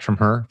buy it from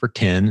her for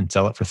 10 and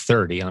sell it for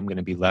 30, I'm going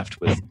to be left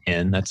with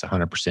 10. That's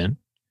 100%.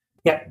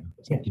 Yeah.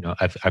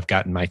 I've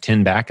gotten my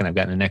 10 back and I've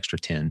gotten an extra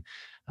 10.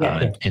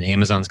 And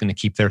Amazon's going to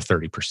keep their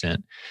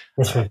 30%.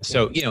 That's right.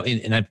 So,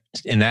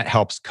 and that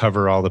helps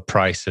cover all the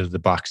price of the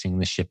boxing,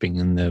 the shipping,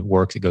 and the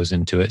work that goes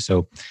into it.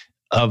 So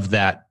of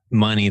that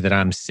money that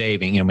I'm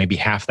saving, maybe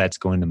half that's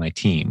going to my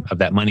team. Of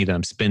that money that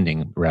I'm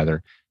spending,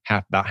 rather,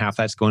 about half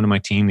that's going to my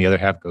team. The other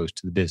half goes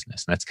to the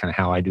business. And that's kind of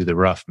how I do the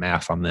rough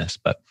math on this.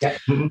 But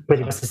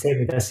pretty much the same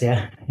with us,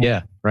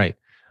 Yeah, right.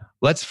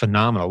 Well, that's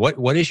phenomenal.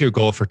 What is your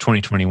goal for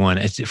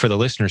 2021? For the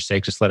listeners'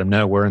 sake, just let them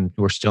know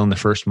we're still in the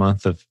first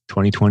month of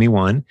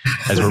 2021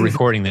 as we're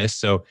recording this.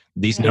 So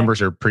these numbers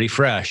are pretty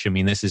fresh. I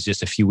mean, this is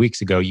just a few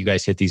weeks ago. You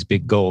guys hit these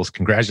big goals.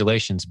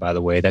 Congratulations, by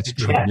the way. That's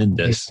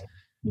tremendous.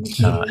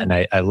 And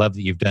I love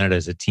that you've done it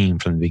as a team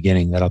from the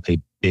beginning. That'll pay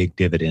big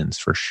dividends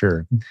for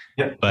sure.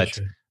 Yeah, but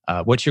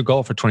what's your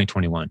goal for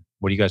 2021?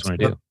 What do you guys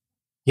want to do?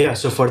 Yeah,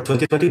 so for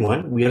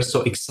 2021, we are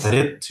so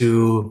excited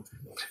to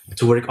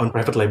work on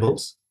private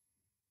labels,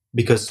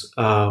 because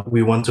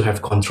we want to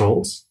have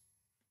controls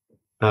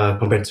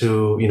compared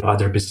to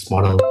other business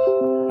model,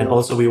 and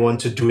also we want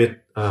to do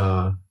it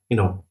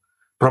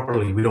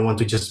properly. We don't want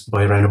to just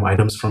buy random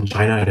items from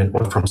China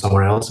or from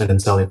somewhere else and then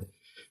sell it.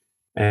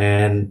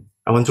 And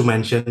I want to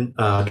mention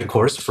the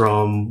course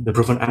from the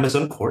Proven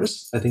Amazon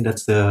course. I think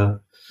that's the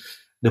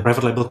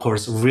private label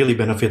course really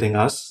benefiting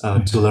us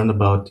to learn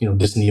about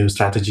this new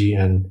strategy,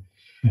 and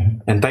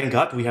thank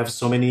God we have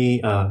so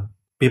many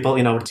people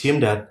in our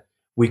team that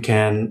we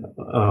can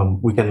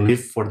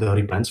live for the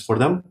replants for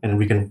them, and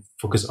we can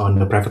focus on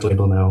the private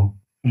label now.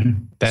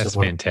 That's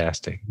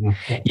fantastic.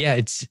 Yeah,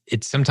 it's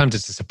sometimes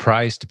it's a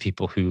surprise to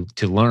people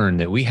to learn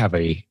that we have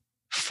a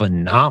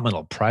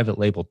phenomenal private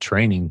label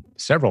training,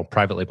 several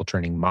private label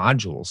training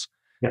modules,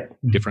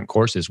 different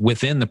courses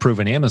within the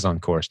Proven Amazon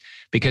course,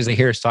 because they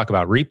hear us talk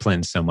about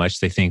replens so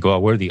much, they think,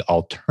 well, we're the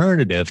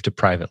alternative to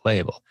private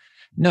label.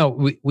 No,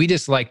 we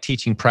just like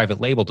teaching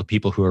private label to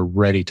people who are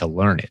ready to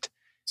learn it,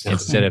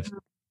 instead of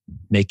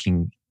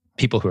making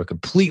people who are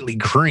completely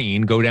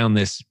green go down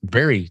this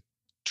very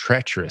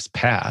treacherous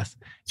path.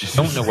 You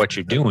don't know what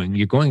you're doing.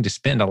 You're going to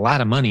spend a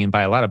lot of money and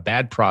buy a lot of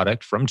bad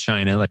product from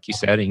China, like you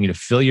said, and you're going to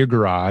fill your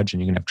garage and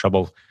you're going to have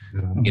trouble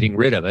getting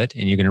rid of it,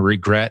 and you're going to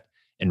regret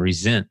and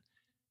resent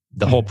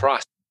the whole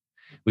process.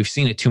 We've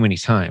seen it too many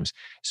times.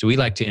 So we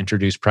like to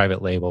introduce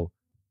private label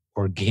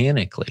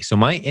organically. So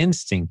my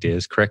instinct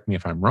is, correct me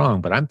if I'm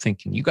wrong, but I'm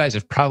thinking you guys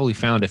have probably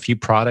found a few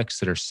products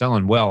that are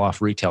selling well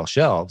off retail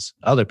shelves,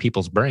 other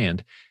people's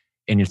brand,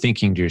 and you're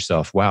thinking to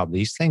yourself, wow,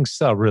 these things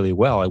sell really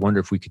well. I wonder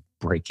if we could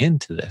break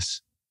into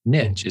this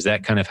niche. Is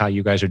that kind of how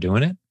you guys are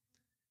doing it?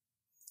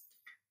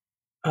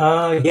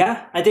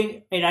 Yeah, I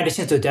think in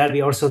addition to that,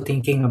 we're also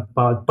thinking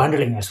about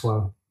bundling as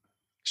well.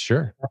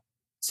 Sure.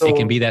 So it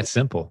can be that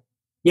simple.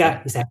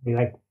 Yeah, exactly.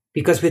 Like,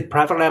 because with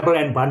private label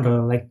and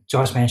bundle, like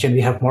Josh mentioned,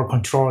 we have more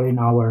control in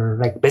our,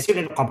 like,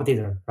 basically the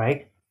competitor,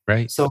 right?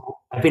 Right. So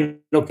I've been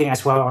looking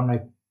as well on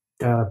like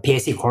the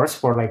PAC course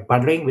for like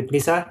bundling with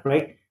Lisa,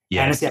 right?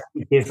 Yeah. And I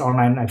this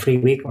online every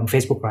week on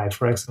Facebook Live,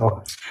 right?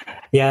 So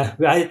yeah,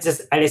 I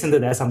listen to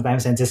that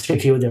sometimes and just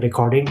review the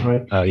recording,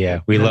 right? Oh yeah,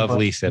 we love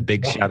Lisa.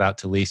 Big shout out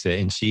to Lisa,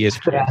 and she is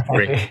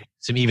great.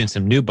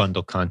 Some new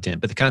bundle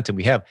content, but the content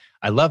we have,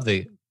 I love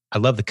the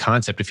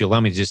concept. If you allow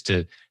me just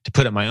to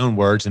put it in my own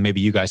words, and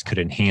maybe you guys could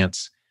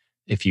enhance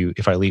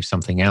if I leave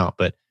something out,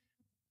 but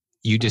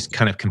you just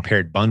kind of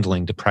compared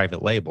bundling to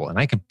private label. And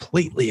I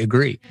completely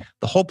agree.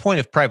 The whole point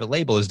of private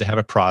label is to have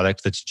a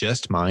product that's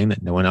just mine,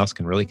 that no one else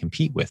can really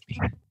compete with me.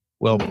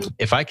 Well,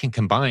 if I can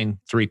combine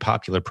 3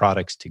 popular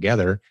products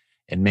together,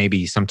 and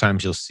maybe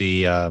sometimes you'll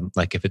see,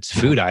 like if it's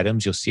food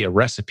items, you'll see a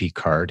recipe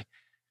card,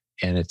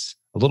 and it's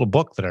a little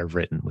book that I've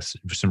written with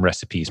some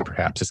recipes,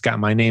 perhaps. It's got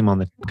my name on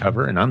the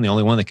cover, and I'm the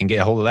only one that can get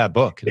a hold of that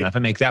book. And if I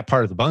make that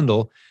part of the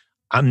bundle,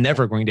 I'm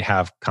never going to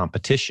have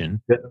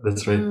competition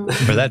that's right.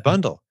 for that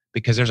bundle,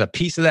 because there's a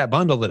piece of that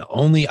bundle that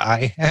only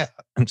I have.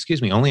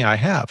 Only I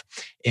have.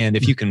 And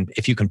if you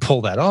can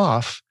pull that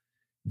off,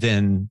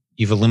 then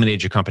you've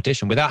eliminated your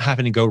competition without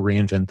having to go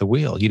reinvent the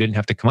wheel. You didn't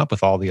have to come up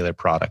with all the other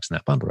products in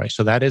that bundle, right?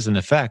 So that is in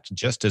effect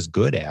just as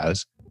good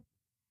as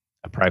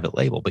a private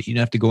label, but you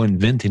didn't have to go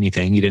invent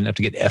anything. You didn't have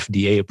to get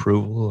FDA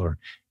approval or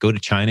go to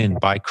China and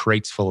buy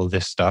crates full of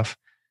this stuff.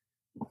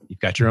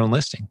 You've got your own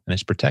listing and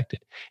it's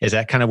protected. Is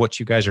that kind of what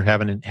you guys are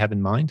have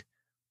in mind?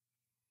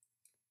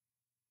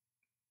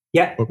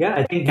 Yeah,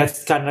 I think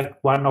that's kind of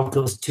like one of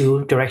those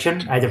 2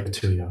 directions. Either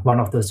one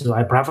of those 2.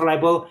 I private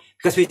label,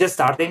 because we're just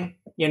starting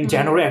in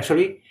January.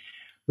 Actually,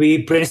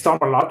 we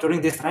brainstormed a lot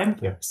during this time.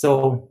 Yeah.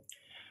 So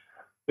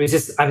I'm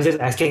just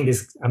asking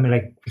this. I mean,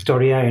 like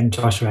Victoria and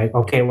Josh, right?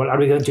 Okay, what are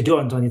we going to do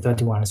in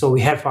 2021? So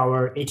we have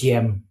our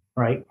AGM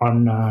right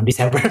on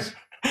December.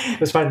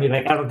 It's finally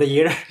like end of the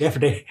year. We have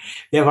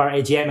our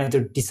AGM and to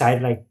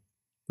decide like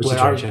what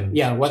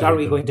are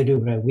we going to do?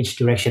 Right? Which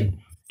direction?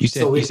 You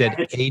said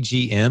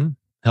AGM.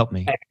 Help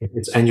me.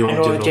 It's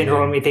annual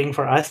general meeting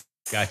for us.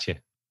 Gotcha.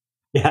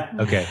 Yeah.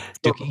 Okay.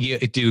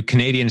 Do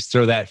Canadians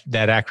throw that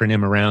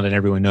acronym around and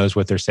everyone knows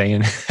what they're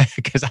saying?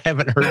 Because I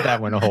haven't heard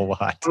that one a whole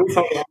lot.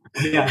 Probably.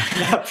 Yeah.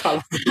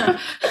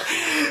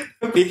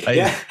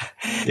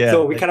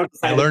 So we kind of.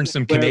 I learned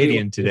some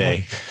Canadian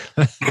today.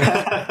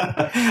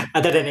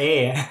 Other than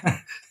A.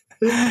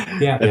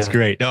 Yeah. That's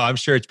great. No, I'm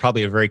sure it's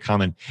probably a very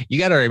common. You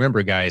got to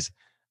remember, guys,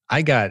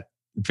 I got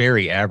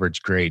very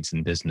average grades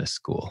in business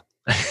school.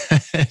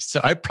 So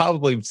I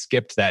probably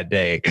skipped that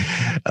day.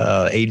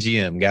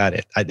 AGM, got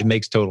it. It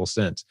makes total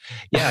sense.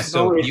 Yeah.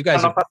 So you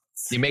guys,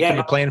 you're making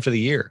a plan for the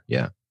year.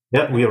 Yeah.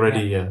 Yeah, we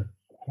already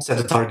set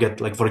a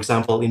target. Like for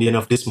example, in the end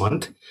of this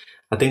month,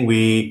 I think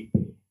we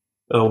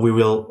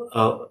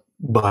will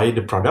buy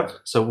the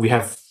product. So we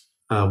have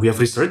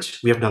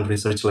research. We have done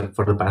research like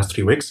for the past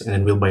 3 weeks, and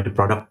then we'll buy the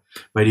product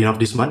by the end of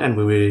this month, and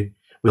will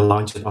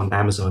launch it on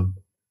Amazon.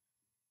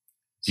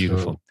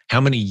 Beautiful. So,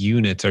 how many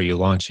units are you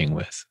launching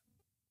with?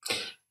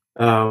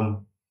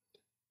 Not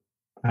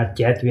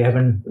yet. We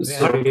haven't.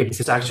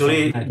 It's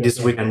actually this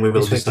week, and we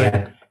will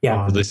decide.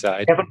 Yeah, we'll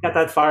decide. We haven't got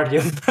that far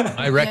yet.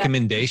 My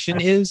recommendation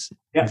is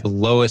the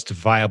lowest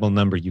viable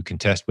number you can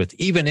test with,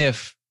 even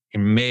if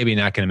you're maybe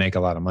not going to make a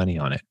lot of money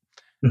on it.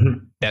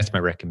 Mm-hmm. That's my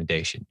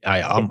recommendation.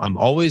 I'm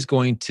always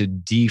going to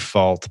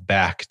default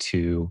back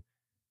to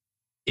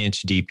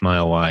inch deep,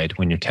 mile wide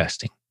when you're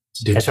testing.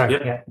 That's right.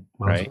 Yeah.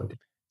 Right.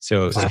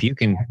 So if you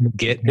can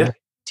get Yeah.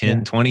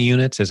 10, 20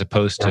 units as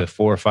opposed to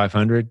 400 or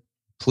 500,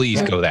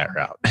 please go that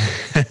route.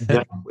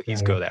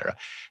 Please go that route,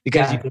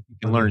 because you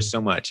can learn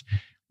so much.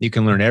 You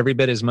can learn every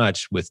bit as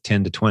much with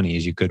 10 to 20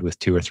 as you could with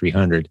 200 or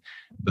 300.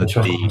 But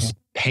the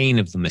pain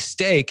of the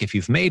mistake, if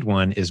you've made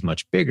one, is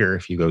much bigger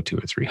if you go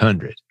 200 or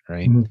 300,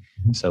 right?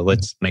 So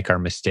let's make our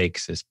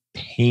mistakes as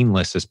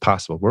painless as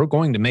possible. We're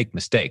going to make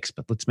mistakes,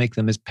 but let's make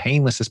them as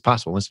painless as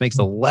possible. Let's make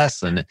the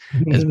lesson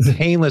as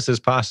painless as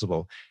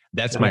possible.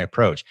 That's my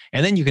approach.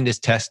 And then you can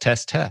just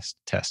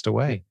test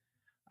away.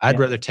 I'd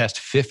rather test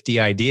 50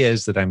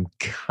 ideas that I'm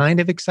kind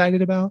of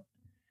excited about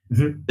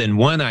than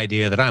one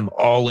idea that I'm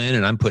all in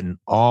and I'm putting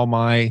all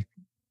my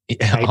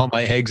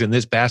eggs in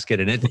this basket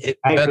and it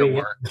better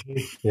work.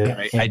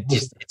 Right?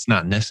 It's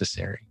not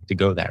necessary to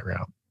go that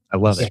route. I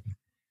love it.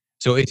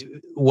 So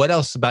what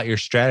else about your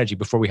strategy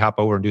before we hop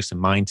over and do some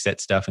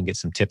mindset stuff and get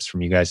some tips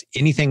from you guys?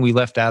 Anything we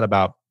left out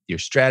about your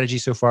strategy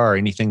so far, or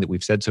anything that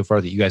we've said so far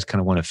that you guys kind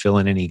of want to fill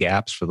in any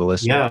gaps for the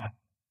listener? Yeah,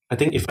 I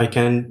think if I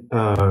can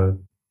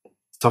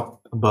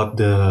talk about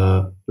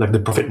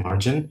the profit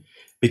margin,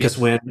 because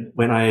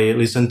when I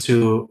listened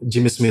to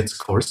Jimmy Smith's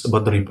course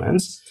about the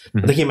replans,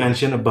 I think he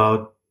mentioned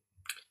about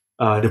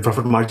the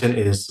profit margin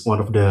is one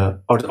of the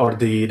or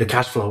the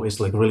cash flow is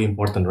like really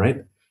important,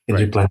 right? In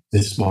replan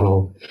business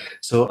model.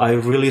 So I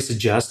really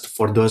suggest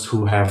for those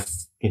who have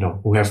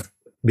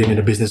been in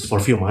the business for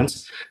a few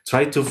months,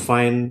 try to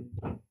find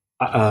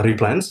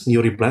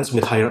new replans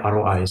with higher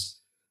ROIs,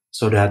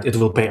 so that it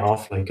will pay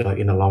off in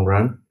the long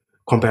run,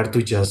 compared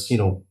to just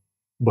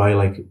buy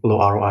like low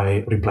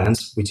ROI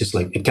replans, which is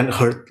like it can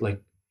hurt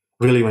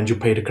really when you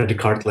pay the credit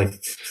card.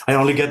 Like I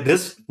only get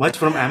this much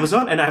from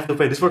Amazon and I have to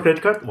pay this for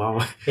credit card.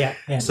 Wow. Yeah.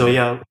 So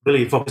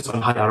really focus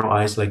on high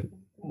ROIs. Like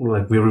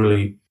we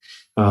really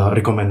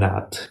recommend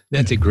that.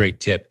 That's a great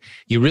tip.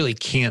 You really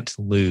can't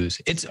lose.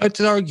 It's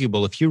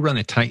arguable if you run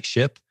a tight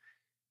ship,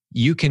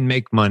 you can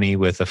make money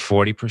with a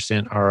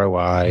 40%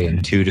 ROI and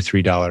 $2 to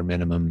 $3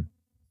 minimum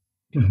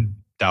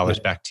dollars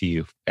back to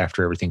you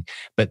after everything.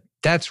 But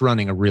that's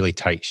running a really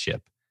tight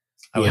ship.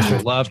 I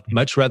would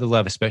much rather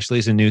love, especially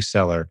as a new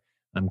seller.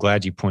 I'm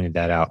glad you pointed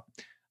that out,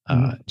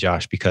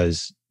 Josh,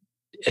 because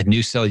a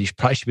new seller, you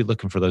probably should be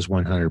looking for those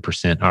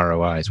 100%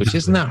 ROIs, which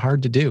isn't that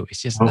hard to do.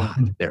 It's just not.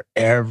 They're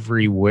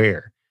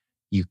everywhere.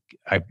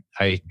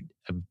 I've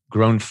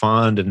grown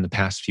fond in the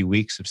past few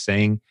weeks of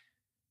saying,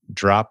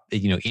 drop,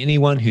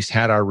 anyone who's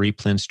had our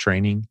replens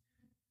training,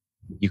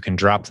 you can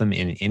drop them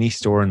in any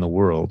store in the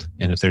world.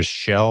 And if there's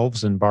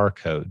shelves and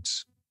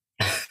barcodes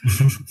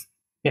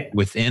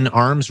within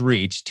arm's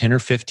reach, 10 or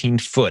 15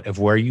 foot of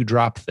where you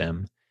drop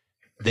them,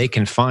 they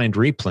can find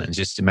replens.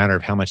 Just a matter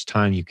of how much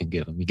time you can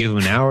give them. You give them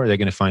an hour, they're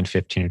going to find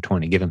 15 or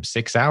 20. Give them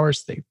 6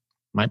 hours, they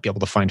might be able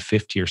to find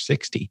 50 or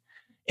 60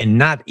 and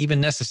not even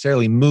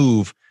necessarily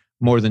move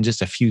more than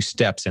just a few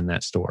steps in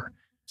that store.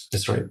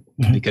 That's right.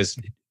 Because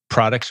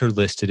products are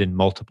listed in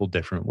multiple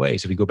different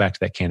ways. If we go back to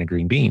that can of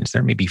green beans,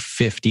 there may be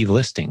 50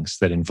 listings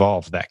that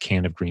involve that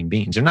can of green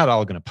beans. They're not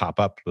all going to pop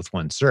up with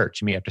one search.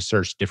 You may have to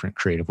search different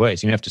creative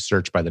ways. You may have to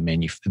search by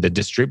the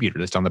distributor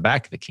that's on the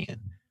back of the can.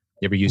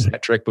 You ever use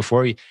that trick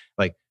before?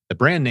 Like the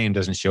brand name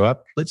doesn't show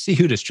up. Let's see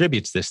who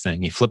distributes this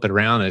thing. You flip it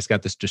around and it's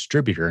got this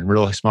distributor in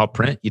really small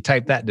print. You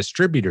type that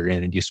distributor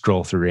in and you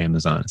scroll through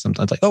Amazon.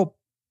 Sometimes like, oh,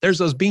 there's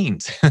those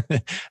beans.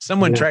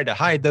 Someone tried to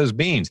hide those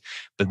beans,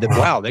 but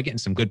wow, they're getting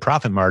some good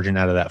profit margin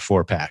out of that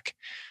 4-pack,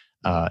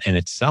 and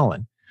it's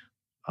selling.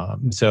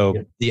 Those are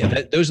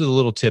the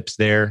little tips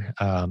there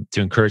to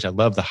encourage. I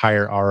love the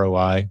higher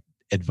ROI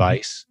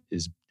advice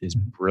is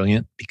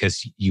brilliant,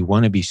 because you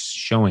want to be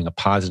showing a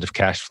positive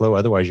cash flow.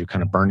 Otherwise, you're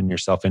kind of burning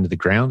yourself into the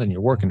ground and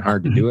you're working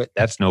hard to do it.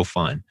 That's no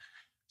fun.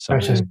 So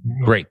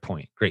great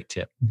point. Great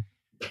tip.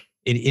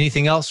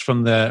 Anything else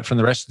from the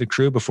rest of the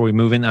crew before we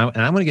move in? And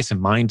I want to get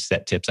some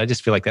mindset tips. I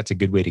just feel like that's a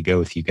good way to go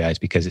with you guys,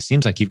 because it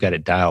seems like you've got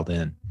it dialed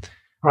in.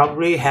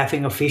 Probably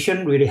having a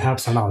vision really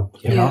helps a lot,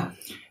 you know,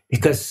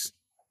 because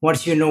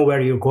once you know where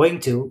you're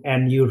going to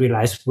and you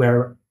realize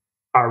where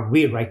are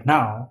we right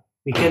now,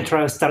 we can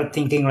start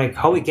thinking like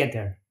how we get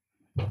there,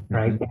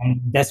 right?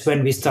 And that's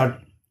when we start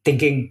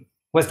thinking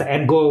what's the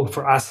end goal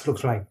for us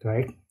looks like,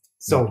 right?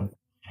 So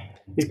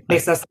it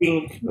makes us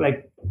think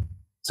like,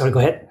 sorry, go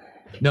ahead.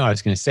 No, I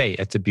was going to say,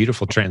 it's a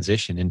beautiful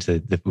transition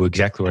into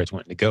exactly where I was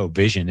wanting to go.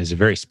 Vision is a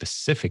very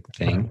specific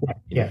thing,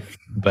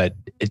 but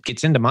it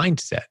gets into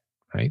mindset,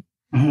 right?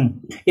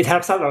 It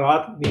helps out a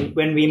lot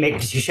when we make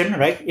decision,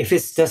 right? If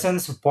it doesn't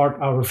support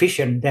our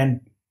vision,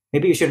 then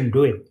maybe we shouldn't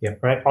do it,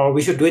 right? Or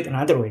we should do it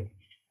another way,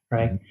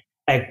 right?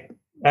 Like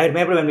I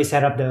remember when we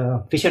set up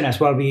the vision as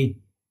well, we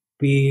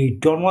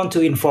don't want to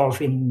involve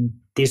in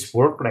this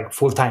work like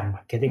full time,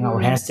 getting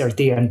our hands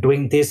dirty and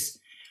doing this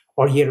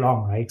all year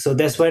long, right? So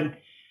that's when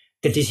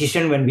the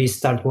decision when we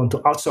start want to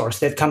outsource,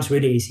 that comes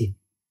really easy,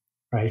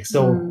 right?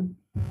 So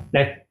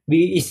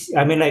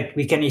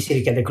we can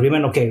easily get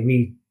agreement.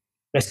 Okay,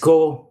 let's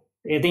go.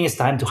 I think it's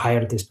time to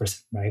hire this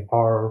person, right?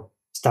 Or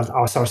start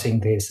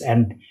outsourcing this.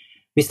 And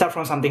we start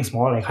from something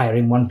small, like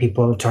hiring one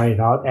people, try it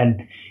out.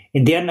 And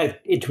in the end,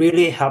 it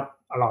really helped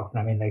a lot.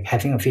 I mean, like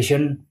having a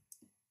vision,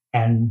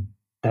 and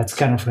that's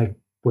kind of like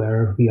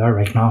where we are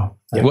right now.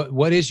 Yeah.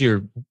 What is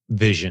your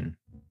vision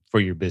for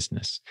your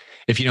business?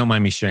 If you don't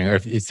mind me sharing, or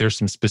if there's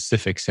some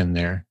specifics in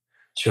there.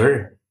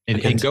 Sure.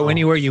 And go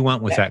anywhere you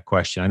want with that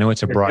question. I know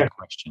it's a broad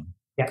question.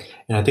 Yeah.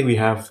 And I think we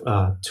have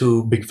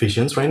two big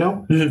visions right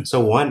now. Mm-hmm. So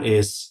one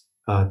is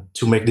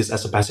to make this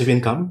as a passive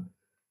income.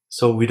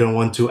 So we don't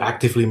want to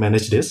actively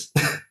manage this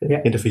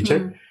in the future,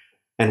 Mm-hmm.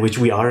 and which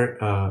we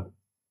are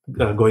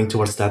going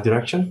towards that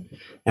direction.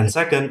 And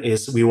second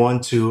is we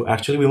want to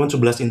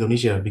bless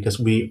Indonesia, because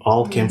we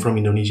all came from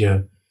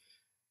Indonesia.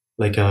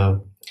 Like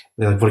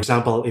for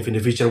example, if in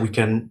the future we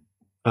can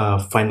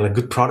find like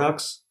good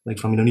products like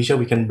from Indonesia,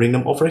 we can bring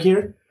them over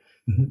here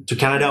to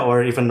Canada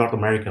or even North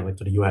America, like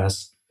to the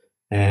US.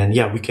 And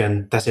yeah, we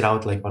can test it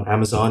out like on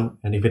Amazon.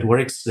 And if it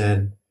works,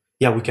 then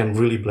yeah, we can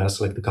really bless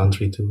like the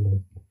country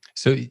too.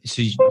 So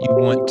you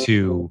want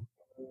to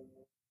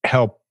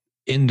help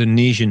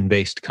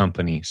Indonesian-based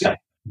companies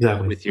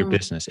Exactly. with your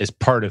business as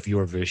part of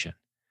your vision.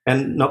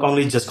 And not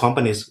only just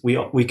companies,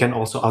 we can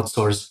also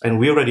outsource, and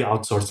we already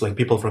outsource like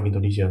people from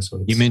Indonesia.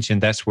 So You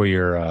mentioned that's where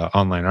your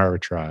online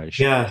arbitrage,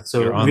 yeah,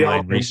 so your we online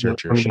all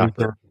researcher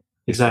shopper.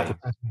 Exactly.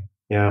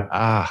 Yeah.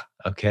 Ah,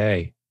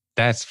 okay.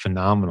 That's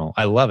phenomenal.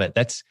 I love it.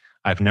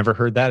 I've never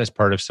heard that as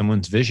part of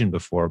someone's vision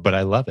before, but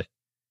I love it.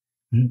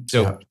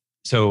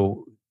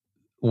 So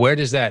where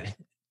does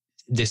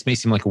this may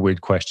seem like a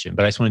weird question,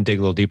 but I just want to dig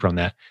a little deeper on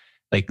that.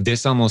 Like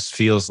this almost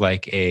feels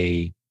like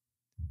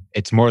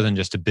it's more than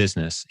just a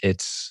business.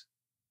 It's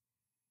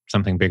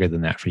something bigger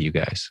than that for you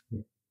guys.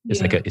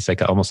 It's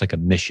almost like a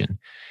mission.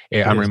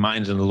 I'm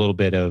reminded a little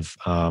bit of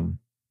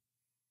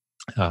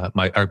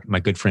my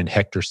good friend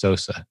Hector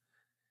Sosa,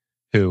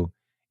 who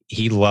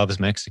he loves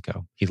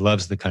Mexico. He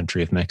loves the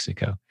country of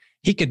Mexico.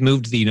 He could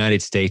move to the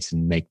United States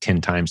and make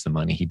 10 times the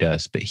money he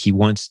does, but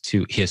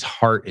his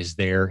heart is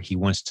there. He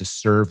wants to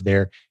serve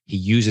there. He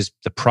uses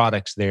the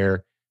products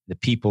there, the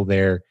people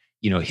there.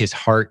 His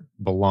heart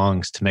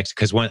belongs to Mexico.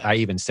 Because I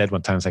even said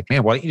one time, I was like,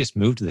 man, why don't you just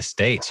move to the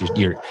States?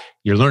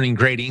 You're learning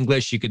great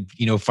English. You could,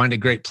 find a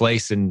great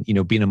place and,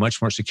 be in a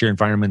much more secure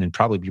environment, and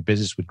probably your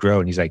business would grow.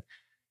 And he's like,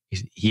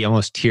 he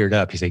almost teared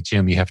up. He's like,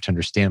 Jim, you have to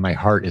understand, my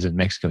heart is in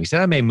Mexico. He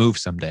said, I may move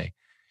someday,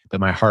 but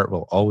my heart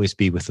will always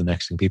be with the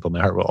Mexican people.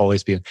 My heart will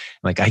always be. I'm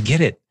like, I get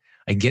it.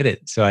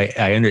 So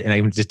and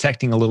I'm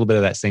detecting a little bit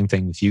of that same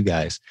thing with you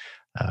guys.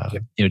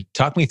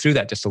 Talk me through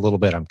that just a little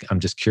bit. I'm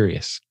just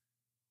curious.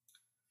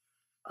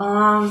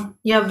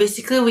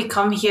 Basically we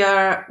come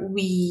here,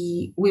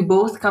 we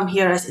both come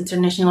here as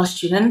international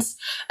students,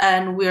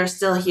 and we are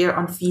still here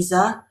on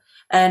visa.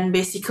 And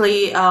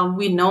basically,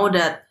 we know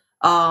that,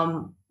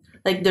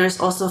 like there's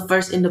also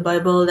verse in the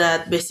Bible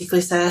that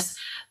basically says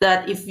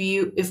that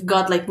if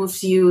God like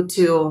moves you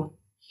to,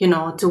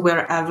 to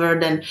wherever,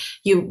 then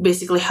you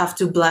basically have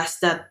to bless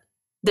that.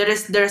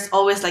 There's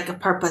always like a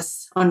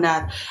purpose on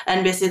that.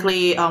 And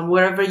basically,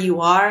 wherever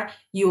you are,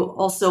 you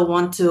also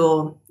want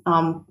to,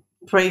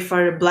 pray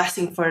for a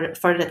blessing for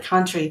that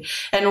country.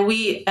 And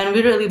we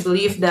really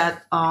believe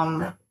that,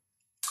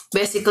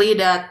 basically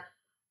that,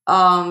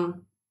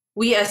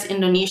 we as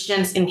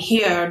Indonesians in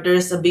here,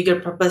 there's a bigger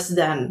purpose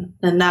than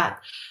that.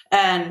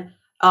 And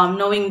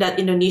knowing that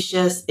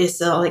Indonesia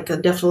is like a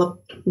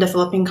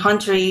developing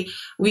country,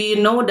 we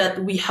know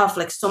that we have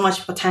like so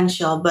much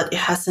potential, but it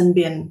hasn't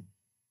been,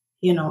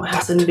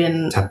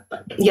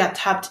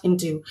 tapped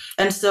into.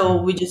 And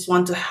so we just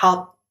want to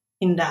help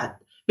in that,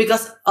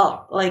 because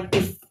like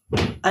if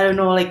I don't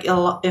know, like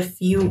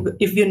if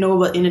you know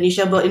about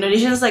Indonesia, but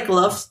Indonesians like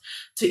loves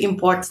to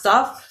import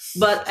stuff.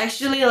 But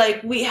actually,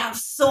 like we have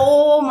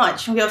so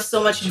much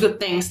good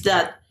things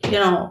that,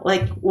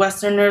 like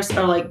Westerners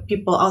or like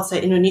people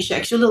outside Indonesia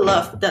actually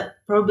love that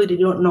probably they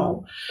don't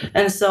know.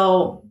 And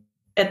so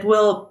it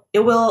will,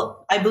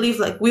 I believe,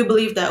 like we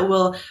believe that it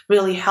will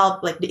really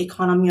help like the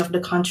economy of the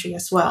country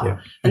as well. Yeah.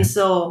 And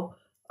so,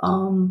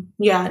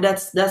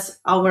 that's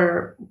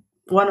our,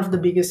 one of the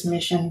biggest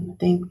mission, I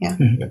think. Yeah.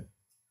 Mm-hmm.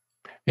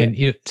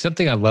 And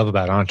something I love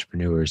about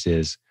entrepreneurs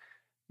is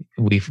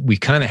we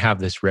kind of have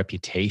this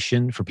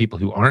reputation for people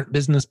who aren't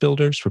business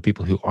builders, for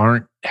people who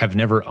have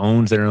never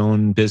owned their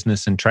own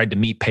business and tried to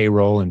meet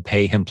payroll and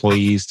pay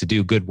employees to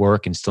do good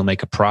work and still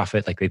make a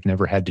profit. Like they've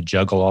never had to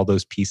juggle all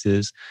those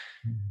pieces.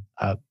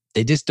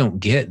 They just don't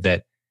get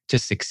that to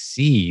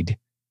succeed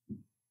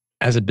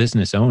as a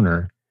business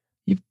owner,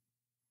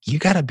 you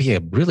got to be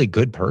a really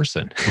good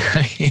person.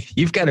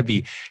 You've got to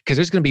be, because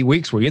there's going to be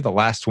weeks where you're the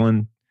last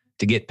one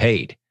to get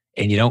paid.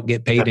 And you don't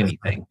get paid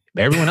anything.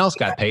 Everyone else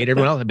got paid.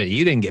 But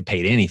you didn't get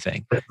paid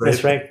anything.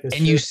 That's right. And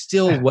you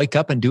still wake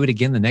up and do it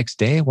again the next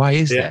day. Why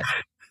is that?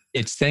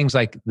 It's things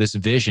like this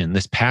vision,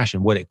 this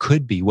passion, what it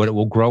could be, what it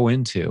will grow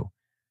into,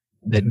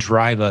 that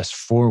drive us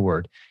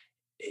forward.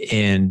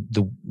 And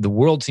the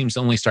world seems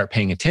to only start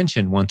paying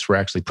attention once we're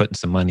actually putting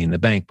some money in the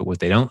bank. But what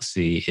they don't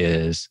see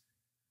is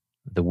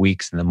the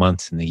weeks and the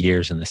months and the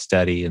years and the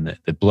study and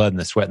the blood and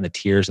the sweat and the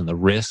tears and the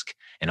risk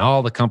and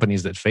all the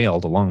companies that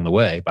failed along the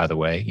way, by the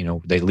way,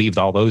 they leave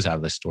all those out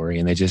of the story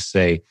and they just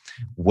say,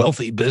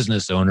 wealthy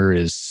business owner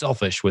is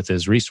selfish with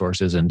his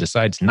resources and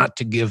decides not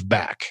to give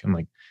back. I'm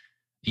like,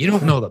 you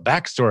don't know the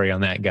backstory on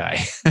that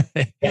guy,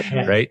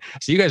 right?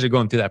 So you guys are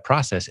going through that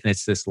process, and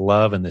it's this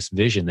love and this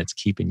vision that's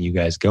keeping you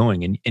guys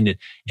going, and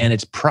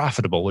it's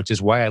profitable, which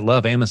is why I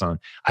love Amazon.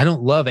 I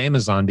don't love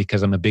Amazon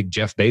because I'm a big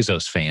Jeff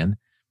Bezos fan.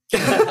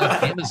 I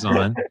love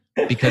Amazon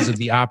because of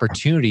the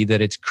opportunity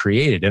that it's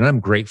created, and I'm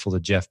grateful to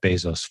Jeff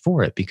Bezos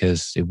for it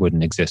because it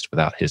wouldn't exist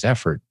without his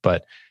effort.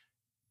 But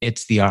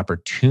it's the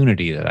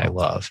opportunity that I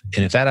love,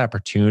 and if that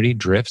opportunity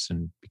drifts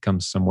and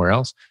becomes somewhere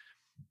else,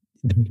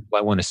 the people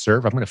I want to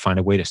serve, I'm going to find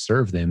a way to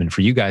serve them. And for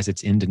you guys,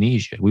 it's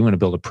Indonesia. We want to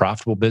build a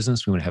profitable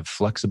business. We want to have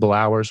flexible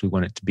hours. We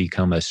want it to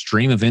become a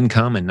stream of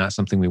income and not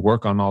something we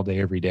work on all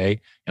day, every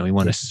day. And we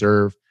want to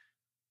serve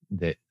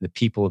the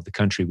people of the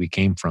country we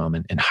came from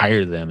and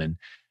hire them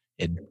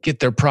and get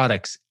their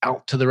products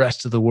out to the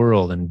rest of the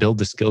world and build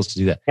the skills to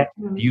do that.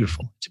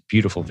 Beautiful. It's a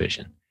beautiful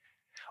vision.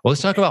 Well,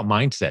 let's talk about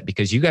mindset,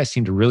 because you guys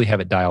seem to really have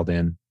it dialed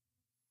in.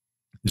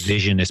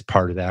 Vision is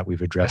part of that.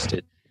 We've addressed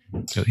it.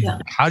 So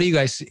how do you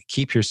guys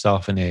keep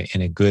yourself in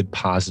a good,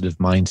 positive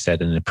mindset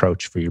and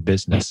approach for your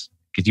business?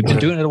 Because you've been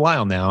doing it a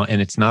while now,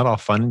 and it's not all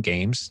fun and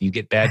games. You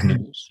get bad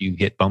news, you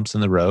get bumps in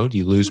the road,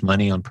 you lose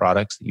money on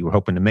products that you were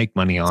hoping to make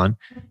money on.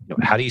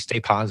 How do you stay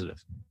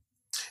positive?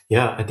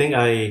 Yeah, I think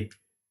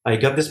I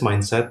got this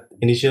mindset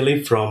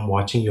initially from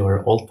watching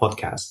your old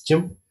podcast,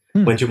 Jim,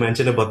 when you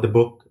mentioned about the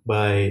book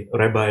by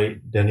Rabbi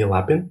Daniel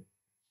Lapin.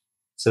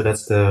 So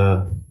that's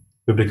the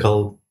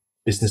Biblical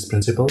Business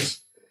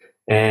Principles.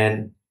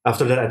 And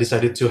after that, I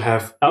decided to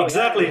have...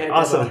 Exactly.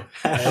 Awesome.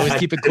 I always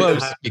keep it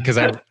close because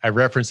I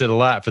reference it a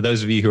lot. For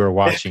those of you who are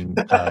watching,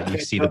 you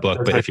see the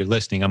book. But if you're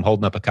listening, I'm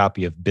holding up a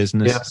copy of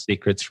Business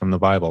Secrets from the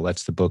Bible.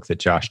 That's the book that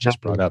Josh just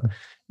brought up.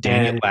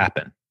 Daniel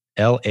Lapin,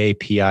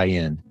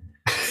 Lapin.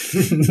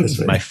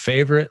 My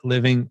favorite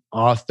living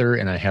author,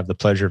 and I have the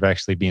pleasure of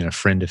actually being a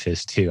friend of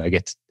his too.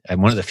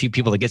 I'm one of the few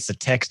people that gets to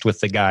text with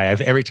the guy.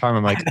 Every time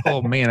I'm like,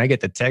 oh man, I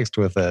get to text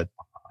with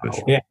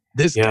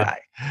this guy.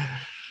 Yeah.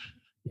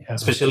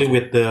 Especially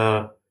with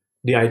the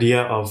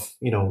idea of,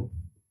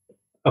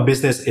 a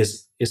business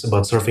is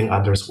about serving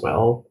others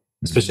well,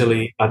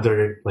 especially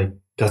other like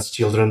God's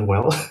children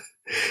well.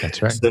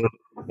 That's right. So,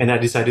 and I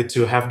decided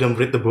to have them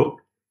read the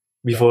book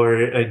before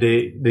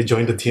they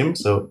joined the team.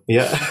 So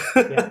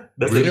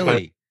that's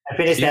really.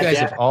 You guys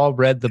have all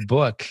read the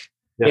book.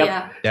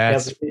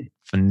 That's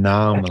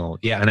phenomenal.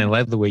 Yeah, and I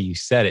love the way you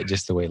said it.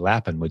 Just the way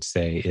Lapin would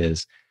say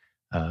is,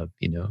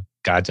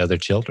 God's other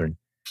children.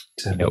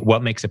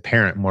 What makes a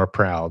parent more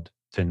proud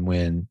than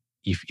when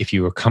if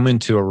you were come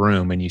into a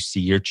room and you see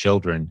your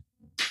children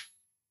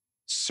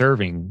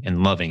serving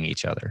and loving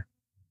each other?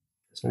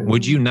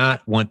 Would you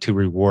not want to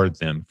reward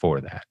them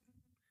for that?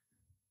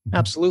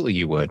 Absolutely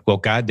you would. Well,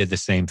 God did the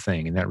same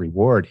thing, and that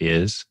reward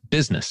is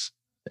business.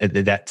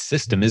 That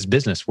system is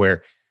business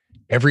where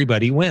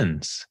everybody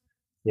wins.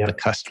 The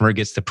customer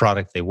gets the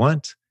product they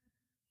want.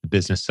 The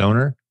business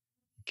owner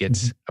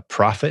gets a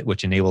profit,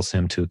 which enables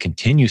him to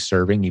continue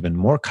serving even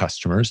more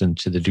customers. And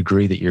to the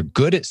degree that you're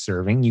good at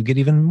serving, you get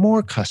even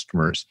more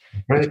customers.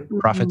 Right.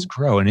 Profits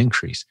grow and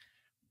increase.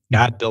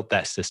 God built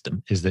that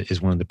system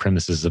is one of the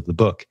premises of the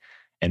book.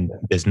 And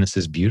business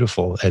is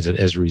beautiful as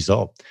a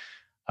result.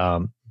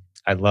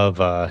 I love,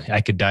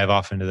 I could dive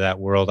off into that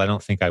world. I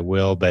don't think I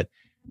will, but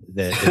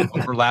the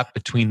overlap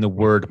between the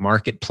word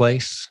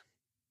marketplace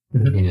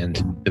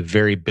and the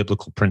very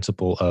biblical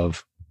principle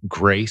of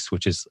grace,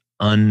 which is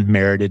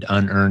unmerited,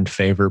 unearned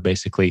favor.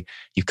 Basically,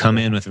 you come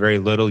in with very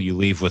little, you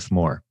leave with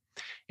more.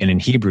 And in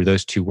Hebrew,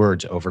 those two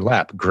words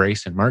overlap,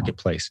 grace and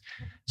marketplace.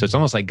 So it's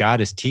almost like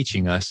God is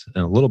teaching us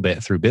in a little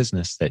bit through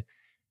business that,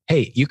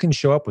 hey, you can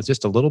show up with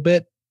just a little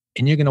bit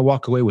and you're going to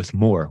walk away with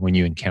more when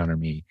you encounter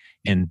me.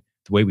 And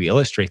the way we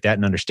illustrate that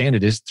and understand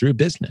it is through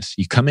business.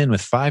 You come in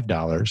with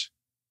 $5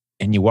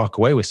 and you walk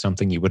away with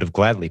something you would have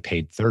gladly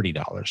paid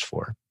 $30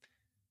 for.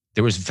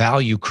 There was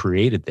value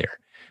created there.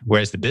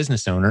 Whereas the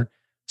business owner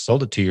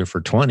sold it to you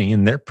for $20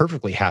 and they're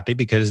perfectly happy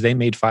because they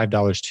made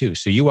 $5 too.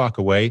 So you walk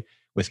away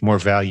with more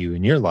value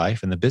in your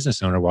life and the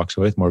business owner walks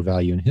away with more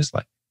value in his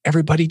life.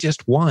 Everybody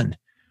just won.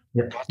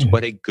 Yep. That's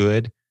what a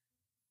good,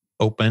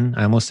 open,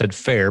 I almost said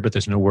fair, but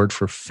there's no word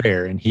for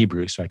fair in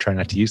Hebrew, so I try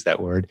not to use that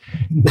word.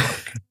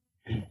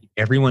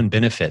 Everyone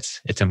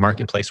benefits. It's a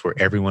marketplace where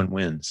everyone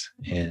wins.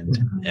 And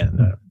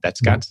that's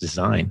God's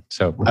design.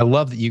 So I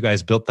love that you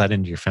guys built that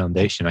into your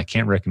foundation. I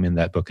can't recommend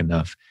that book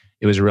enough.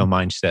 It was a real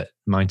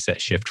mindset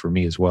shift for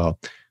me as well,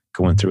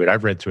 going through it.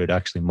 I've read through it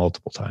actually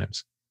multiple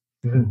times.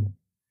 Mm-hmm.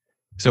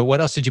 So what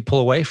else did you pull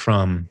away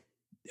from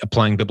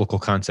applying biblical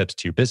concepts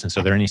to your business?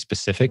 Are there any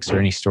specifics or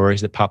any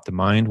stories that pop to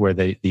mind where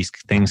these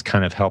things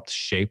kind of helped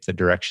shape the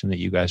direction that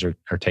you guys are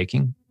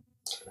taking?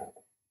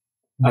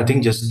 I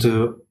think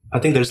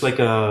there's like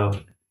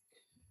in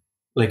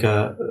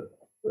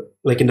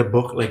the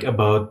book, like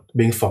about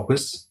being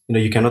focused.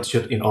 You cannot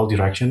shoot in all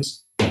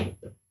directions.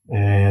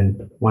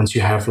 And once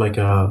you have like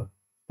a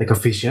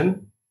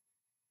vision,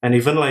 and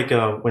even like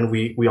when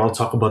we all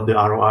talk about the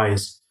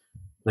ROIs,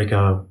 like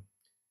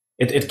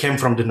it came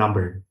from the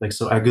number. Like,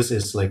 so Agus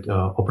is like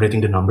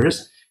operating the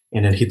numbers,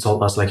 and then he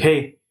told us like,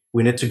 hey,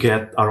 we need to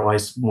get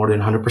ROIs more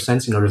than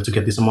 100% in order to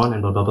get this amount,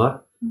 and blah blah blah.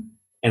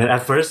 And then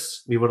at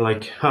first we were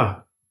like,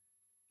 how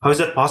is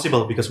that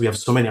possible? Because we have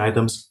so many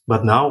items.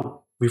 But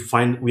now we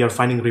are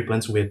finding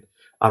replens with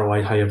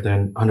ROI higher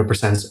than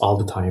 100% all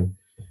the time.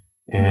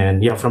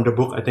 And yeah, from the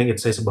book, I think it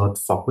says about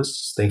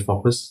staying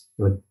focused,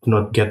 like, do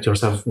not get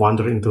yourself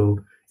wander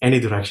into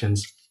any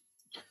directions.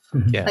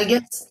 Yeah. I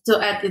guess to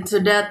add into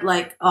that,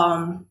 like,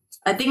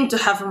 I think to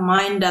have a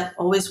mind that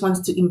always wants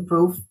to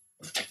improve,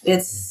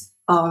 it's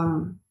a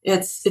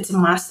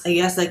must, I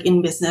guess, like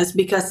in business,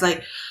 because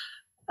like,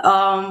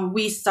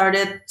 we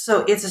started,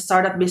 so it's a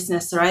startup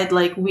business, right?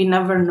 Like we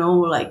never know,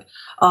 like,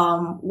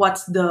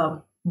 what's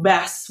the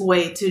best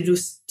way to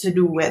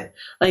do it.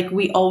 Like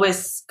we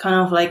always kind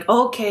of like,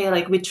 okay,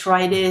 like we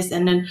try this,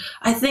 and then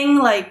I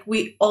think like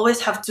we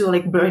always have to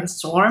like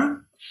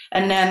brainstorm,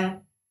 and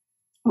then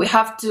we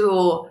have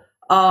to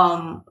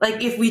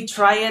like if we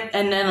try it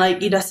and then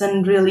like it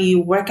doesn't really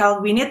work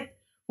out, we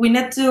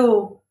need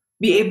to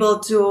be able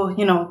to,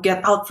 you know,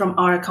 get out from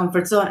our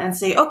comfort zone and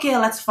say, okay,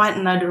 let's find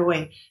another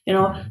way, you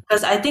know,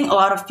 because I think a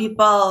lot of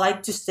people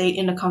like to stay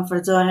in the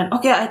comfort zone and,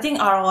 okay, I think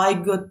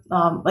ROI good,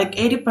 like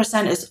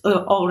 80% is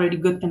already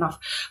good enough.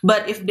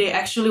 But if they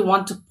actually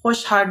want to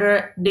push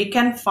harder, they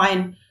can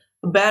find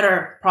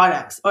better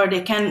products, or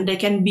they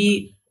can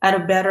be at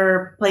a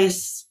better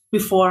place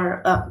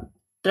before,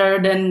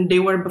 than they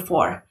were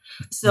before.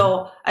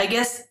 So I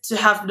guess to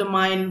have the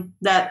mind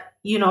that,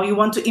 you know, you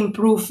want to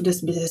improve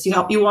this business, you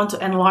want to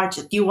enlarge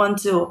it, you want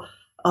to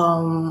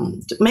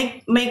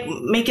make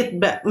it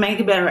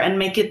better and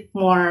make it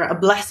more a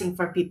blessing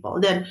for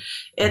people, then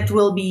it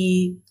will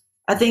be,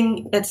 I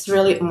think it's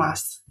really a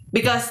must.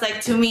 Because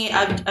like to me,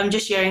 I'm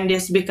just sharing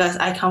this because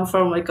I come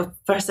from like a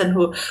person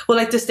who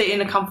like to stay in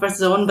a comfort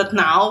zone, but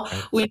now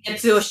we need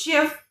to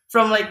shift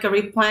from like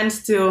career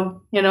plans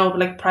to, you know,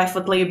 like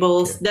private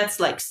labels. That's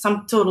like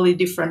some totally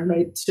different,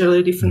 right?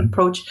 Totally different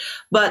approach.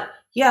 But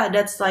yeah,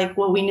 that's like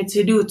what we need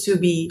to do to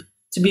be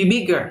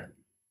bigger.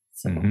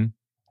 So,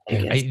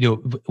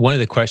 one of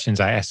the questions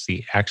I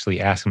actually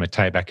asked, I'm going to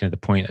tie it back into the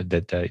point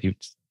that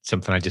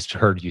something I just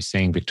heard you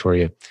saying,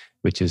 Victoria,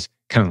 which is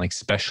kind of like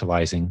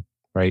specializing,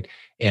 right?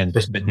 And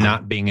but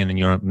not being in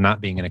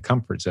a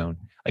comfort zone.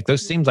 Like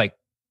those seems like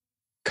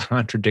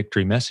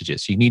contradictory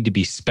messages. You need to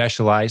be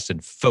specialized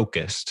and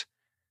focused.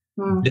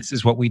 This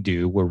is what we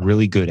do. We're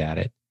really good at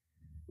it.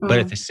 But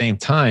at the same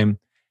time,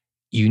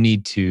 you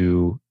need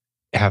to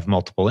have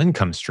multiple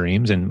income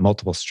streams and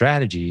multiple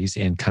strategies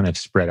and kind of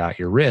spread out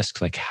your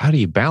risks. Like, how do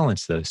you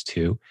balance those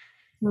two?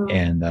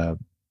 And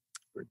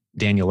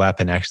Daniel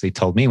Lapin actually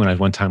told me when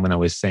I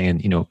was saying,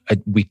 you know,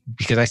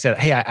 because I said,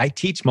 hey, I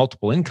teach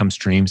multiple income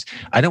streams.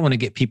 I don't want to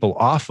get people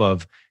off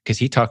of, because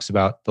he talks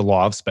about the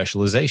law of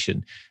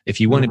specialization. If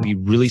you want to be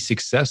really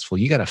successful,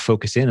 you got to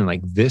focus in and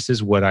like, this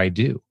is what I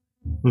do.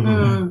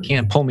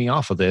 Can't pull me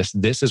off of this.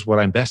 This is what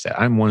I'm best at.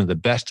 I'm one of the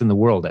best in the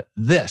world at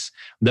this.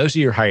 Those are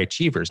your high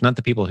achievers, not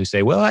the people who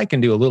say, well, I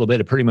can do a little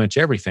bit of pretty much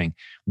everything.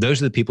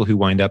 Those are the people who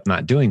wind up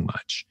not doing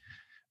much,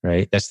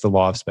 right? That's the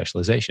law of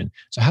specialization.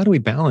 So how do we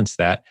balance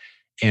that?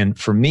 And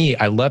for me,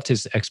 I loved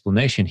his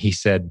explanation. He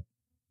said,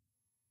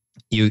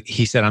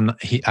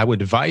 I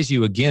would advise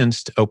you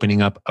against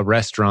opening up a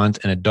restaurant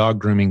and a dog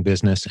grooming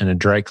business and a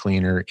dry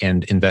cleaner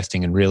and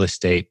investing in real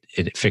estate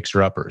at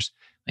fixer-uppers.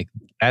 Like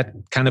that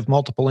kind of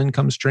multiple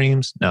income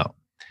streams, no.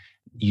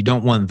 You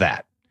don't want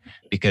that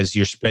because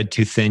you're spread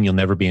too thin. You'll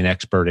never be an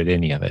expert at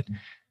any of it.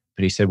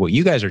 But he said, what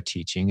you guys are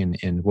teaching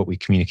and what we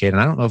communicate,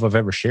 and I don't know if I've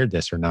ever shared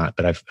this or not,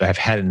 but I've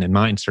had it in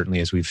mind, certainly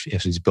as we've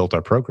built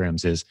our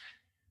programs, is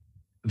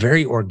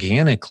very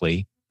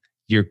organically,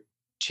 you're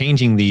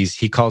changing these,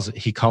 he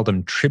called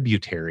them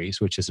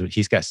tributaries, which is,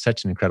 he's got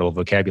such an incredible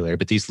vocabulary,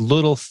 but these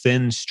little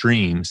thin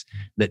streams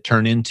that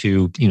turn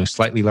into, you know,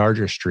 slightly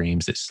larger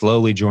streams that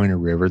slowly join a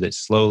river, that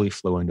slowly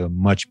flow into a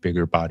much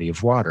bigger body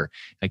of water.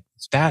 Like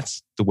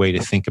that's the way to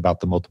think about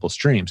the multiple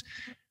streams.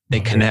 They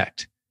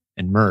connect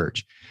and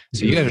merge.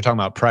 So you guys are talking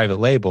about private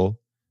label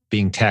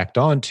being tacked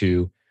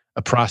onto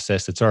a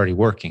process that's already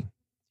working.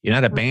 You're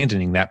not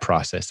abandoning that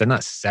process. They're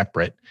not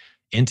separate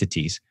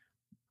entities.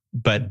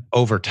 But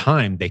over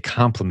time, they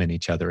complement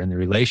each other, and the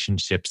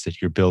relationships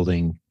that you're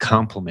building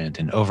complement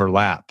and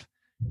overlap.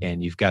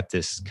 And you've got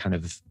this kind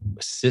of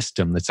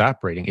system that's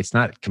operating. It's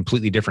not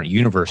completely different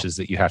universes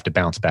that you have to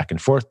bounce back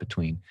and forth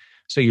between.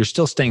 So you're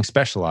still staying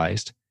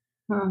specialized,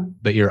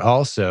 but you're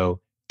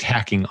also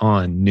tacking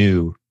on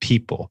new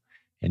people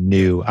and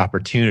new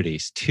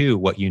opportunities to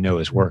what you know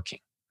is working,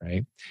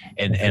 right?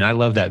 And I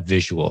love that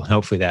visual.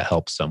 Hopefully that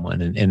helps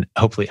someone, and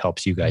hopefully it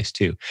helps you guys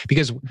too.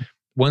 Because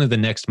one of the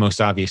next most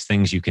obvious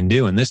things you can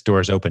do, and this door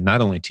is open not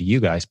only to you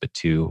guys, but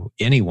to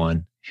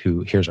anyone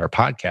who hears our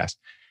podcast,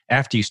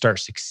 after you start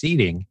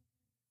succeeding,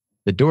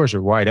 the doors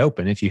are wide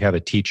open. If you have a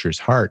teacher's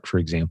heart, for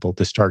example,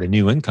 to start a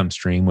new income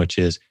stream, which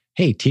is,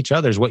 hey, teach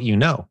others what you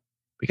know,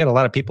 We got a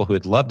lot of people who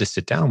would love to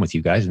sit down with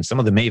you guys, and some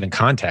of them may even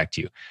contact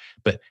you.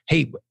 But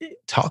hey,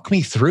 talk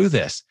me through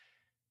this.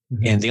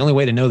 Mm-hmm. And the only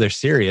way to know they're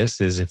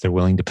serious is if they're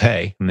willing to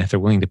pay. And if they're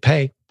willing to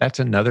pay, that's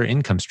another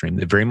income stream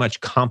that very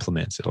much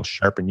complements. It'll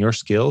sharpen your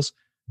skills.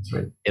 That's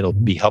right. It'll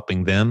be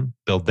helping them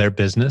build their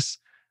business,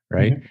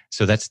 right? Mm-hmm.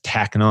 So that's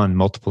tacking on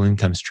multiple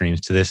income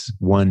streams to this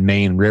one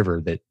main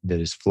river that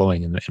is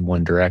flowing in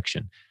one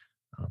direction.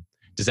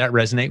 Does that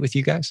resonate with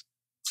you guys?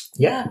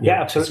 Yeah,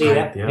 absolutely.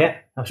 Yeah,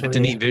 absolutely. It's a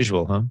neat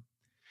visual, huh?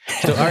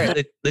 So, all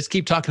right, let's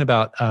keep talking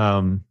about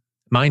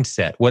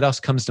mindset. What else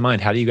comes to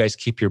mind? How do you guys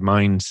keep your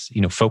minds,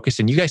 focused?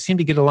 And you guys seem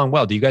to get along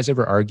well. Do you guys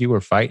ever argue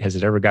or fight? Has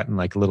it ever gotten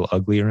like a little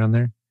ugly around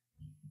there?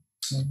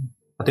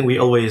 I think we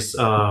always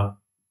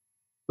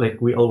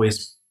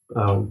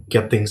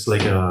get things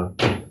like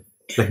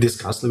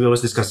discuss. We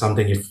always discuss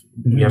something if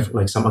we have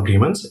like some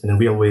agreements, and then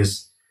we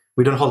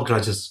don't hold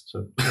grudges.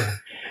 So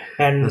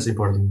and that's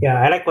important. Yeah,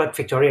 I like what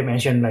Victoria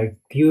mentioned. Like,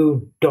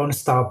 you don't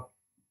stop.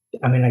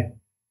 I mean, like,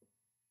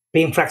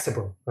 being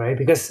flexible, right?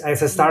 Because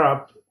as a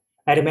startup,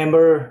 I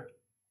remember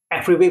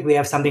every week we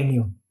have something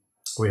new.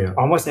 Oh, yeah.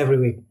 Almost every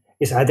week.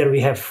 It's either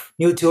we have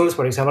new tools.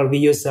 For example, we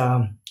use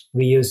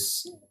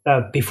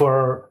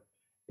before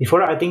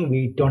I think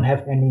we don't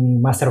have any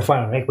master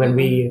file, right? When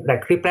we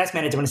like replace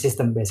management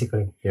system,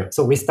 basically. Yeah.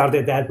 So we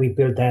started that, we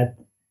built that,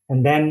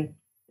 and then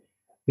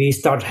we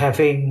start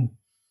having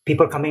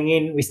people coming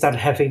in. We start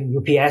having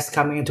UPS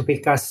coming in to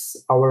pick us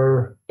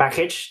our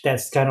package.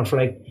 That's kind of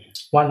like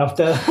one of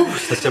the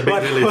such a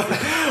big relief.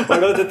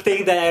 One of the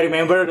things that I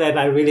remember that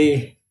I'm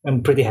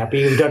pretty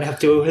happy. We don't have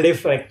to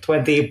lift like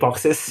 20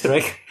 boxes,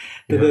 right,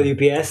 to the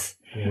UPS.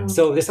 Yeah.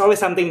 So there's always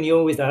something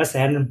new with us,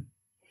 and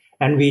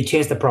we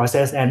change the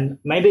process. And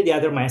maybe the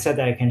other mindset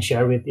that I can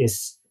share with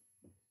is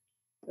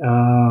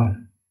how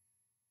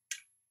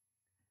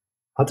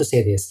to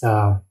say this.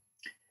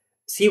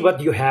 See what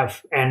you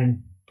have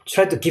and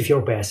try to give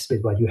your best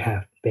with what you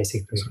have,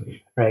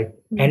 basically, right?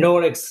 I know,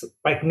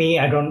 like me,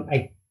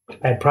 I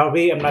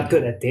probably am not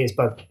good at this,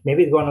 but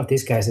maybe one of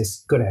these guys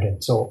is good at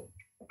it. So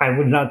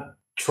I'm not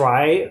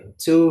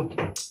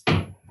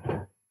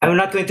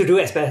going to do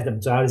as best as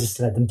them. So I'll just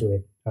let them do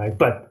it, right?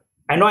 But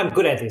I know I'm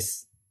good at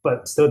this,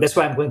 but so that's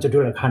why I'm going to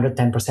do like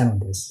 110% on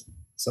this.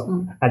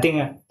 So I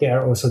think they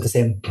are also have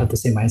the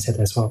same mindset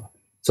as well.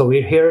 So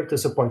we're here to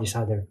support each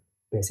other,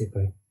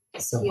 basically.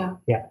 So yeah.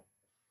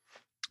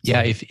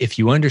 If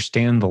you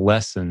understand the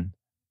lesson,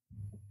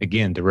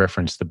 again, to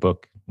reference the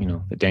book,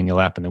 that Daniel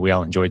Lapin that we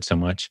all enjoyed so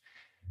much,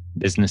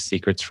 Business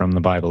Secrets from the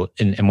Bible.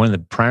 And one of the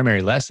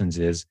primary lessons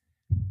is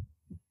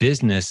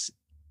business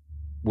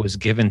was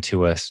given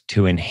to us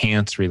to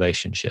enhance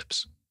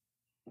relationships.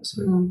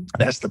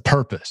 That's the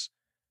purpose.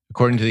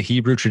 According to the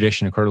Hebrew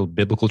tradition, according to the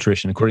biblical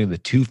tradition, according to the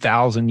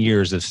 2,000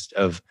 years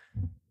of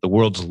the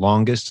world's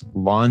longest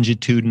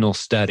longitudinal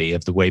study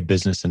of the way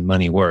business and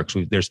money works,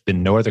 there's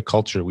been no other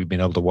culture we've been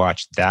able to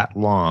watch that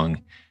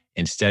long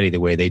and study the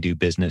way they do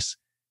business,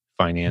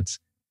 finance,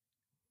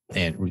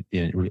 and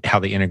how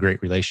they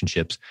integrate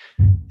relationships.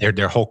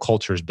 Their whole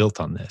culture is built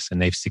on this,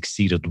 and they've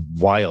succeeded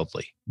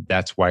wildly.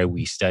 That's why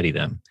we study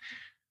them.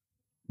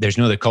 There's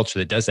no other culture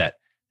that does that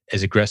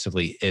as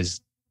aggressively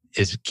as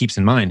keeps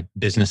in mind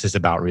business is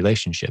about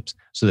relationships.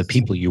 So the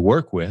people you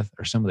work with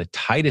are some of the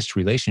tightest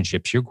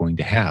relationships you're going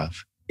to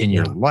have in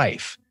your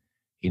life.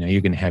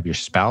 You're going to have your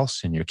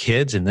spouse and your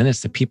kids, and then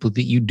it's the people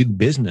that you do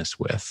business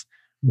with,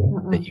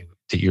 that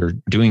you're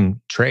doing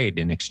trade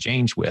and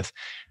exchange with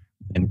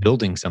and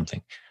building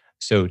something.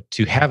 So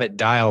to have it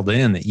dialed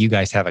in that you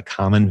guys have a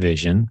common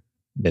vision,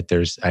 that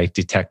I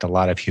detect a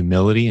lot of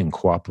humility and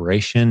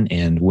cooperation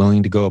and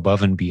willing to go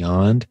above and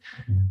beyond.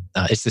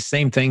 It's the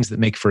same things that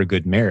make for a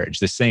good marriage.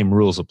 The same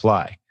rules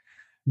apply,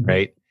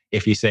 right?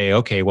 If you say,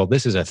 okay, well,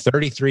 this is a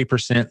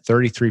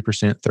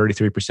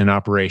 33%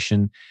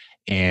 operation,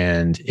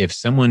 and if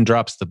someone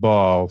drops the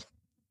ball,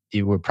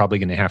 we're probably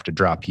going to have to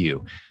drop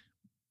you.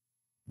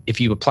 If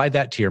you applied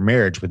that to your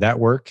marriage, would that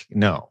work?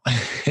 No.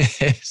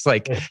 It's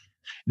like,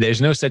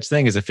 there's no such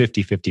thing as a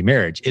 50-50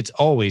 marriage. It's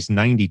always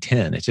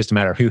 90-10. It's just a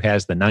matter of who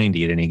has the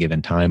 90 at any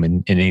given time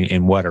and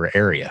in what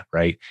area,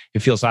 right?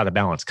 It feels out of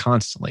balance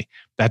constantly.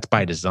 That's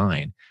by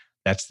design.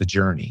 That's the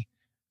journey.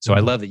 So I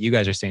love that you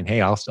guys are saying,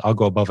 hey, I'll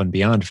go above and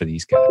beyond for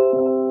these guys.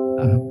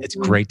 It's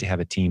great to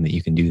have a team that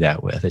you can do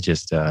that with. It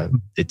just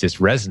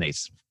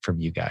resonates from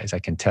you guys. I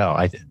can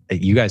tell.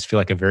 You guys feel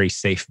like a very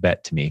safe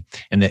bet to me.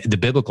 And the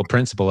biblical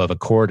principle of a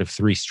cord of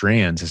 3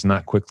 strands is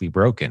not quickly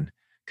broken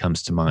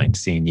comes to mind,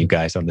 seeing you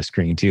guys on the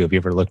screen too. Have you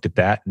ever looked at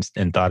that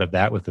and thought of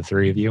that with the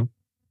 3 of you?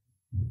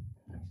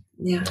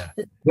 Yeah,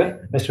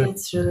 that's right.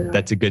 It's really right.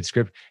 That's a good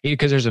script,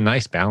 because there's a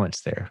nice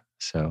balance there.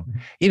 So,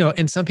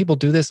 and some people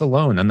do this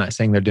alone. I'm not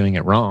saying they're doing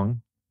it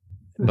wrong,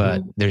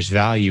 but there's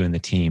value in the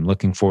team.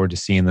 Looking forward to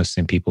seeing those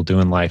same people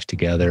doing life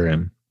together.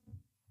 And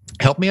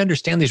help me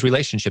understand these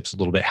relationships a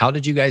little bit. How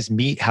did you guys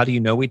meet? How do you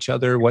know each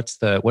other? What's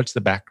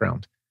the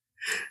background?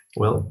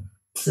 Well,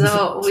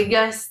 so we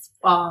guys,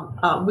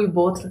 we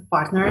both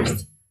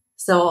partners.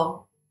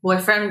 So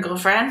boyfriend,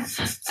 girlfriend,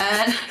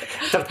 and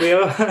Third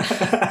wheel.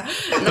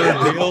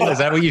 Third wheel? Is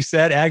that what you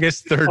said,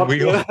 Agus? Third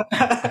wheel?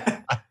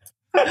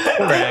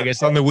 Poor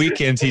Agus. On the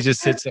weekends, he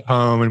just sits at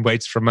home and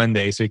waits for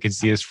Monday so he can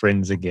see his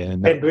friends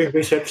again. And doing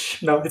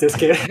research. No, just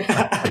kidding.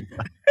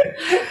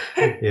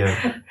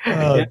 Yeah.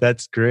 Oh,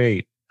 that's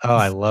great. Oh,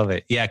 I love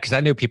it. Yeah, because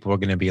I knew people were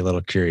going to be a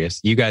little curious.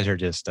 You guys are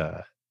just,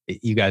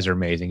 you guys are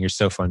amazing. You're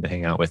so fun to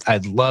hang out with.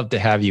 I'd love to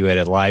have you at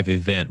a live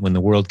event when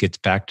the world gets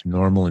back to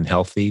normal and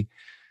healthy.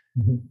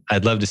 Mm-hmm.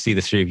 I'd love to see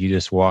the three of you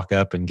just walk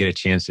up and get a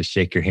chance to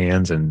shake your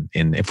hands, and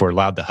if we're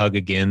allowed to hug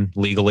again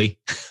legally.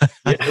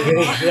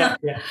 Yeah.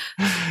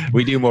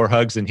 We do more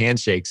hugs and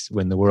handshakes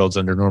when the world's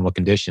under normal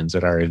conditions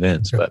at our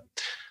events. But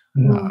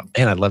man,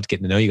 I'd love to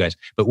get to know you guys.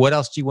 But what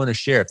else do you want to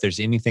share? If there's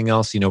anything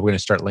else, we're going to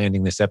start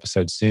landing this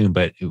episode soon.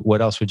 But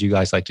what else would you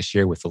guys like to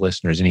share with the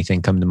listeners?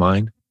 Anything come to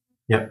mind?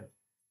 Yep.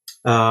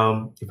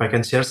 If I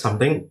can share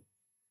something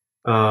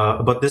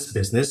about this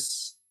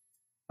business,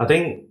 I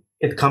think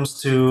when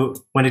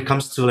it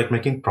comes to like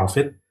making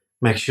profit,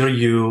 make sure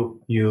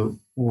you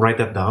write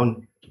that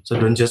down. So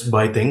don't just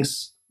buy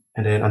things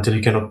and then until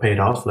you cannot pay it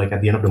off, like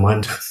at the end of the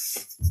month.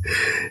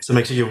 So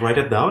make sure you write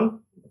it down.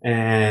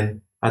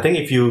 And I think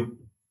if you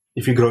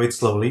grow it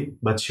slowly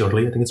but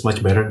surely, I think it's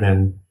much better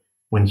than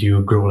when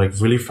you grow like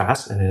really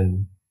fast and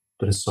then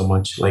there is so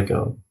much like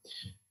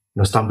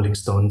stumbling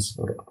stones.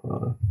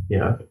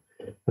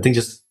 I think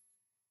just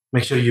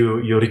make sure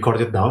you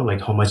record it down,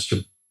 like how much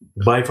you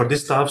buy for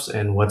these stuffs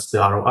and what's the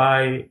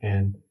ROI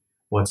and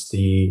what's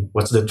the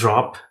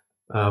drop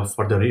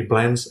for the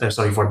replans.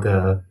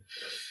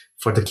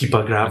 For the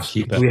Keepa graphs.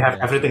 We have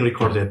everything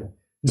recorded.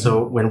 Mm-hmm.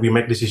 So when we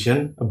make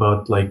decision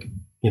about like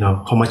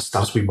how much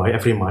stuffs we buy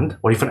every month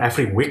or even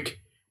every week,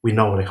 we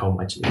know like how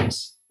much it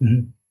is.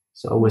 Mm-hmm.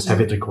 So always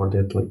have it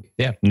recorded.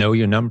 Like know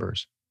your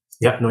numbers.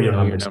 Yeah, know your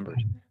numbers.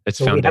 It's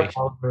foundation.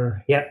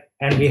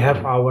 We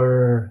have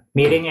our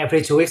meeting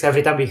every 2 weeks.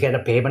 Every time we get a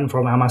payment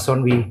from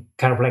Amazon, we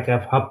kind of like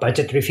have a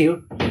budget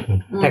review,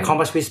 like how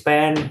much we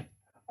spend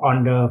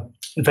on the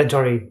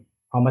inventory,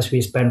 how much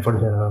we spend for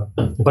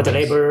the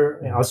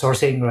labor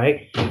outsourcing,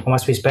 right? How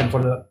much we spend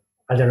for the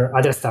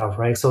other stuff,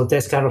 right? So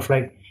that's kind of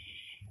like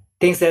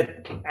things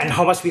that, and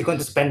how much we're going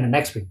to spend the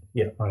next week,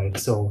 right?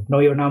 So know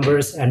your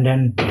numbers and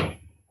then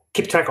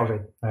keep track of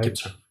it, right? Keep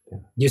track. Yeah.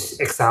 Use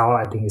Excel,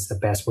 I think is the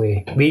best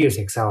way. We use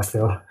Excel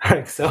still,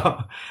 right?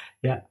 So,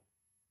 yeah.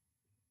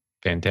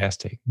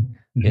 Fantastic.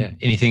 Mm-hmm. Yeah.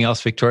 Anything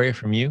else, Victoria,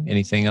 from you?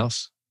 Anything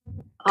else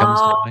comes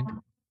to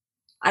mind?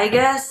 I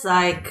guess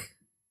I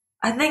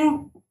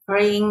think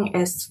praying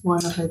is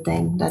one of the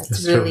things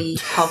that's really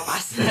help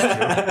us.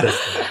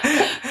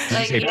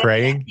 Like, you say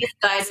praying?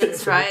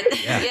 Guidance, right?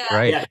 Yeah,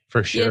 right. Yeah.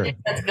 For sure.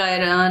 That's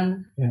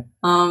guidance. Yeah.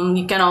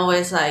 You can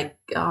always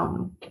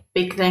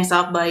pick things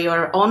up by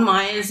your own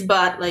minds,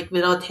 but like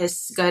without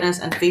his guidance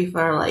and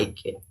favor, like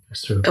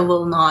it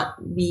will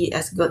not be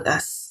as good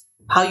as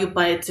how you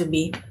plan it to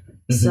be.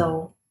 Mm-hmm.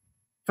 So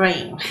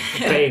praying.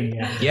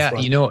 Yeah,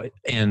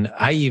 and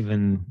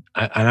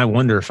I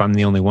wonder if I'm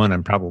the only one.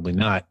 I'm probably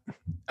not.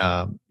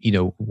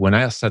 When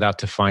I set out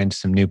to find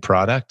some new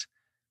product,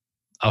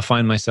 I'll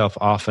find myself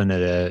often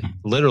at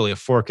literally a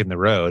fork in the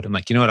road. I'm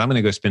like, you know what? I'm going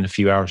to go spend a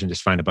few hours and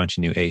just find a bunch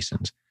of new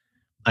ASINs.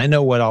 I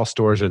know what all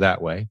stores are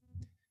that way.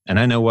 And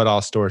I know what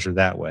all stores are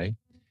that way.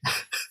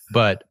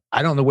 But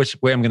I don't know which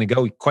way I'm going to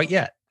go quite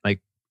yet.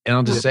 And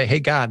I'll just say, hey,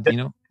 God,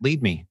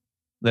 lead me.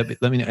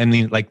 Let me know. I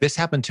mean, like this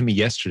happened to me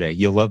yesterday.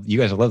 You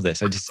guys will love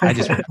this. I just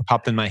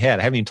popped in my head.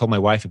 I haven't even told my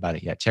wife about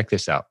it yet. Check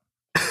this out.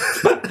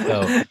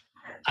 So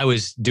I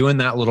was doing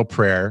that little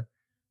prayer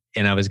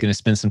and I was going to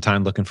spend some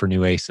time looking for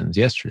new ASINs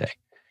yesterday.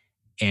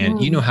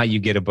 And you know how you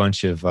get a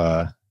bunch of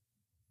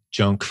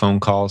junk phone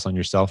calls on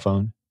your cell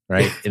phone,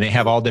 right? And they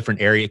have all different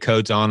area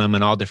codes on them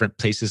and all different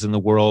places in the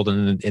world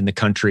and in the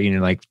country. And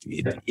you're like,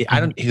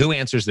 who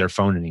answers their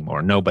phone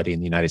anymore? Nobody in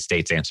the United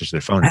States answers their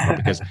phone anymore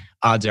because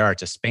odds are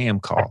it's a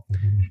spam call.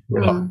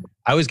 Well,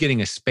 I was getting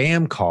a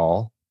spam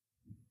call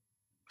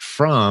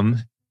from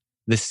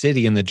the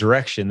city in the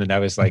direction that I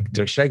was like,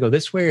 should I go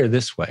this way or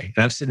this way?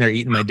 And I'm sitting there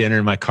eating my dinner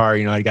in my car.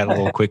 I got a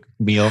little quick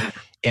meal.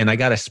 And I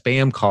got a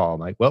spam call. I'm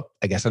like, well,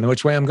 I guess I know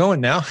which way I'm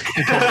going now.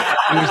 Because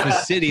it was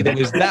the city that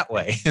was that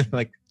way.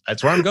 Like,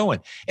 that's where I'm going.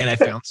 And I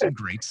found some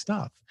great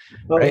stuff.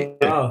 Right?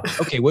 Oh, wow.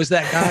 Okay, was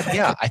that God?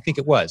 Yeah, I think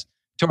it was.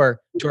 To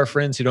our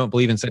friends who don't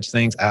believe in such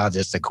things,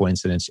 just a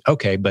coincidence.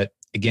 Okay, but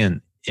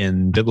again,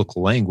 in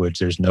biblical language,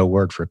 there's no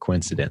word for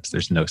coincidence.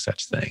 There's no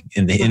such thing.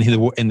 In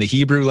the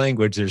Hebrew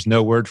language, there's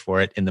no word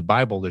for it. In the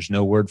Bible, there's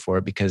no word for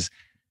it because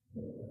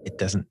it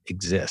doesn't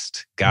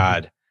exist.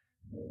 God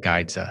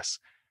guides us.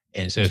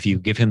 And so if you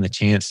give him the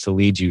chance to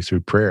lead you through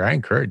prayer, I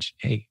encourage,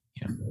 hey,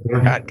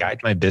 God, guide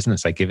my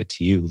business. I give it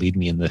to you. Lead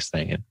me in this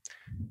thing. And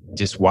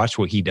just watch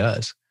what he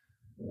does.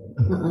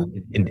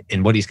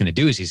 And what he's going to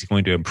do is he's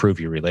going to improve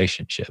your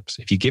relationships.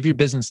 If you give your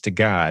business to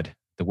God,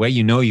 the way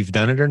you know you've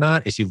done it or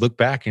not is you look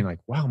back and you're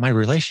like, wow, my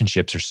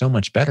relationships are so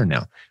much better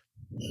now.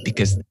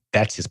 Because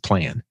that's his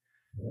plan,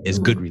 is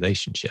good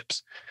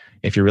relationships.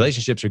 If your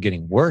relationships are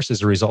getting worse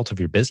as a result of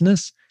your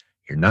business,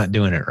 you're not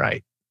doing it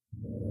right.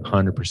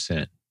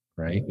 100%.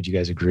 right? Would you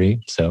guys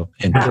agree? So,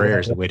 and prayer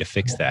is the way to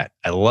fix that.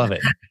 I love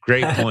it.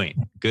 Great point.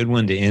 Good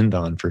one to end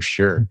on for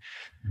sure.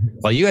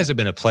 Well, you guys have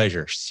been a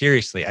pleasure.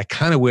 Seriously, I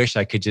kind of wish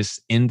I could just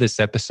end this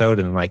episode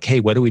and like, hey,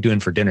 what are we doing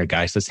for dinner,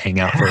 guys? Let's hang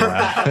out for a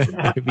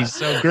while. It'd be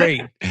so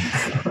great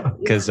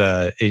because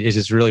it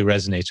just really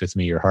resonates with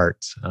me, your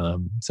hearts.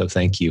 So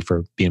thank you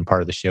for being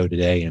part of the show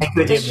today. And,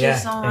 Thank you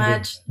so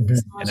much.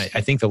 and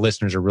I think the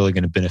listeners are really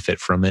going to benefit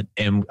from it.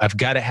 And I've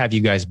got to have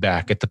you guys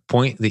back at the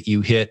point that you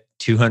hit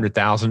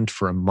 200,000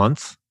 for a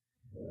month.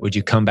 Would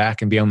you come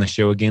back and be on the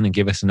show again and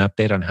give us an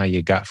update on how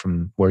you got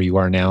from where you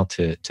are now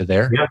to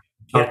there? Yeah.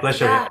 Our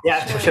pleasure.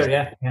 Yeah, for sure.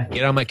 Yeah.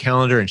 Get on my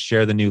calendar and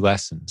share the new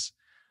lessons,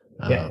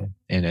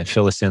 and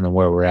fill us in on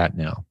where we're at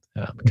now,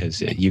 because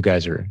you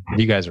guys are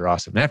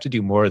awesome. I have to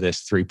do more of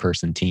this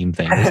 3-person team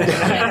thing. This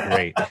is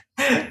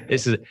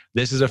great.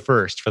 This is a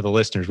first for the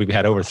listeners. We've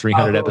had over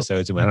 300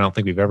 episodes, and I don't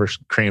think we've ever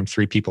crammed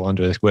 3 people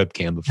onto this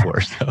webcam before.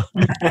 So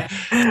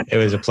it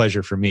was a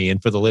pleasure for me, and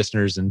for the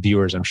listeners and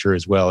viewers, I'm sure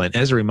as well. And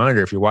as a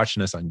reminder, if you're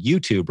watching us on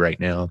YouTube right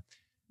now,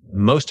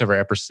 most of our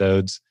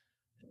episodes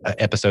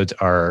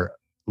are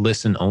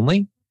listen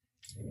only.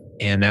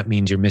 And that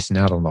means you're missing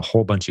out on a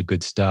whole bunch of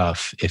good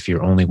stuff if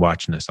you're only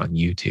watching us on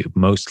YouTube.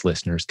 Most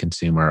listeners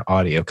consume our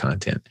audio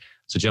content.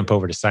 So jump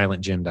over to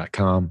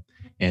silentjim.com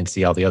and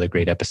see all the other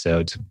great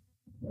episodes.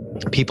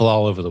 People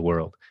all over the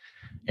world,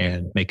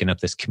 and making up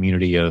this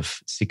community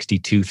of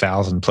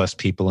 62,000 plus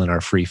people in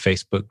our free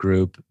Facebook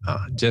group.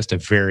 Just a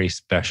very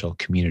special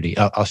community.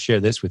 I'll share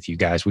this with you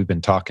guys. We've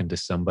been talking to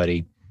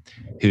somebody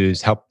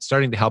who's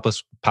starting to help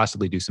us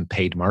possibly do some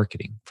paid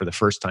marketing for the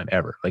first time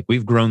ever. Like,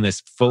 we've grown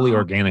this fully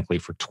organically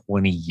for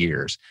 20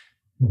 years.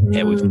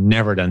 And we've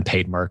never done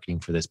paid marketing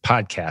for this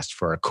podcast,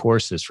 for our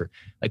courses,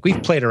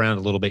 we've played around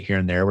a little bit here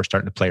and there. We're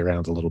starting to play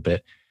around a little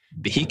bit.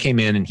 But he came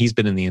in and he's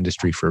been in the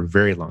industry for a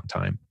very long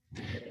time.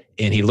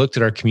 And he looked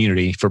at our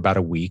community for about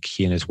a week.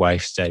 He and his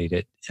wife studied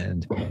it.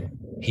 And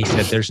he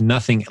said, there's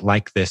nothing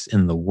like this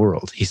in the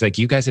world. He's like,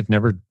 you guys have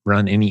never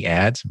run any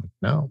ads? I'm like,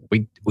 no,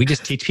 we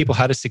just teach people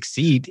how to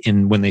succeed.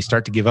 And when they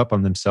start to give up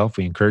on themselves,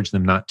 we encourage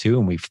them not to.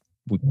 And we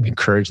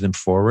encourage them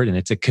forward. And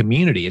it's a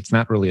community. It's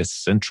not really a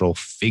central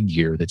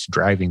figure that's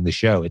driving the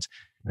show. It's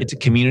a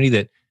community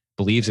that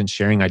believes in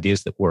sharing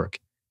ideas that work.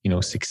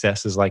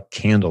 Success is like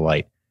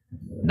candlelight,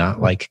 not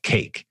like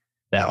cake.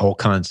 That whole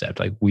concept.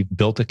 Like, we've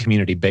built a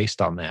community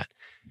based on that.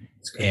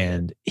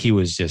 And he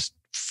was just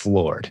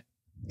floored.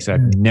 He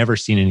said, I've never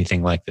seen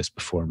anything like this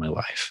before in my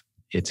life.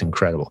 It's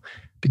incredible.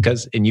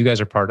 And you guys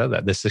are part of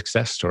that. The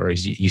success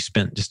stories, you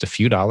spent just a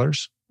few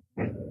dollars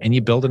and you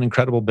build an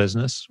incredible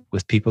business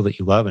with people that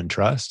you love and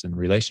trust, and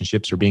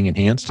relationships are being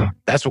enhanced.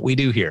 That's what we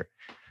do here.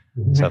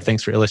 So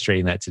thanks for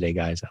illustrating that today,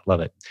 guys. I love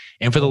it.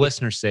 And for the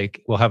listeners'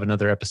 sake, we'll have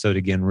another episode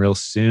again real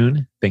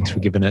soon. Thanks for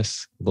giving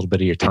us a little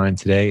bit of your time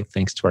today.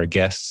 Thanks to our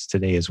guests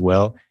today as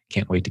well.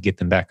 Can't wait to get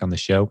them back on the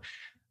show.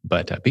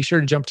 But be sure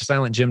to jump to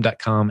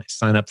silentjim.com,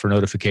 sign up for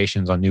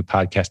notifications on new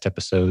podcast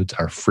episodes,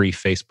 our free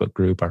Facebook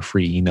group, our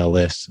free email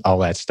list, all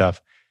that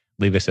stuff.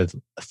 Leave us a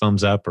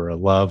thumbs up or a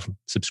love,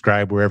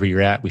 subscribe wherever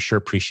you're at. We sure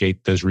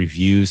appreciate those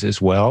reviews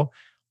as well.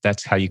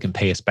 That's how you can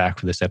pay us back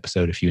for this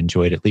episode. If you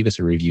enjoyed it, leave us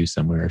a review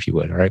somewhere if you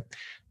would. All right.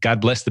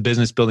 God bless the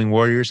business building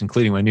warriors,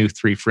 including my new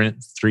 3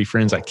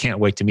 friends I can't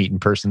wait to meet in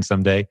person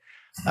someday.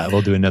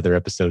 We'll do another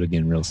episode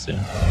again real soon.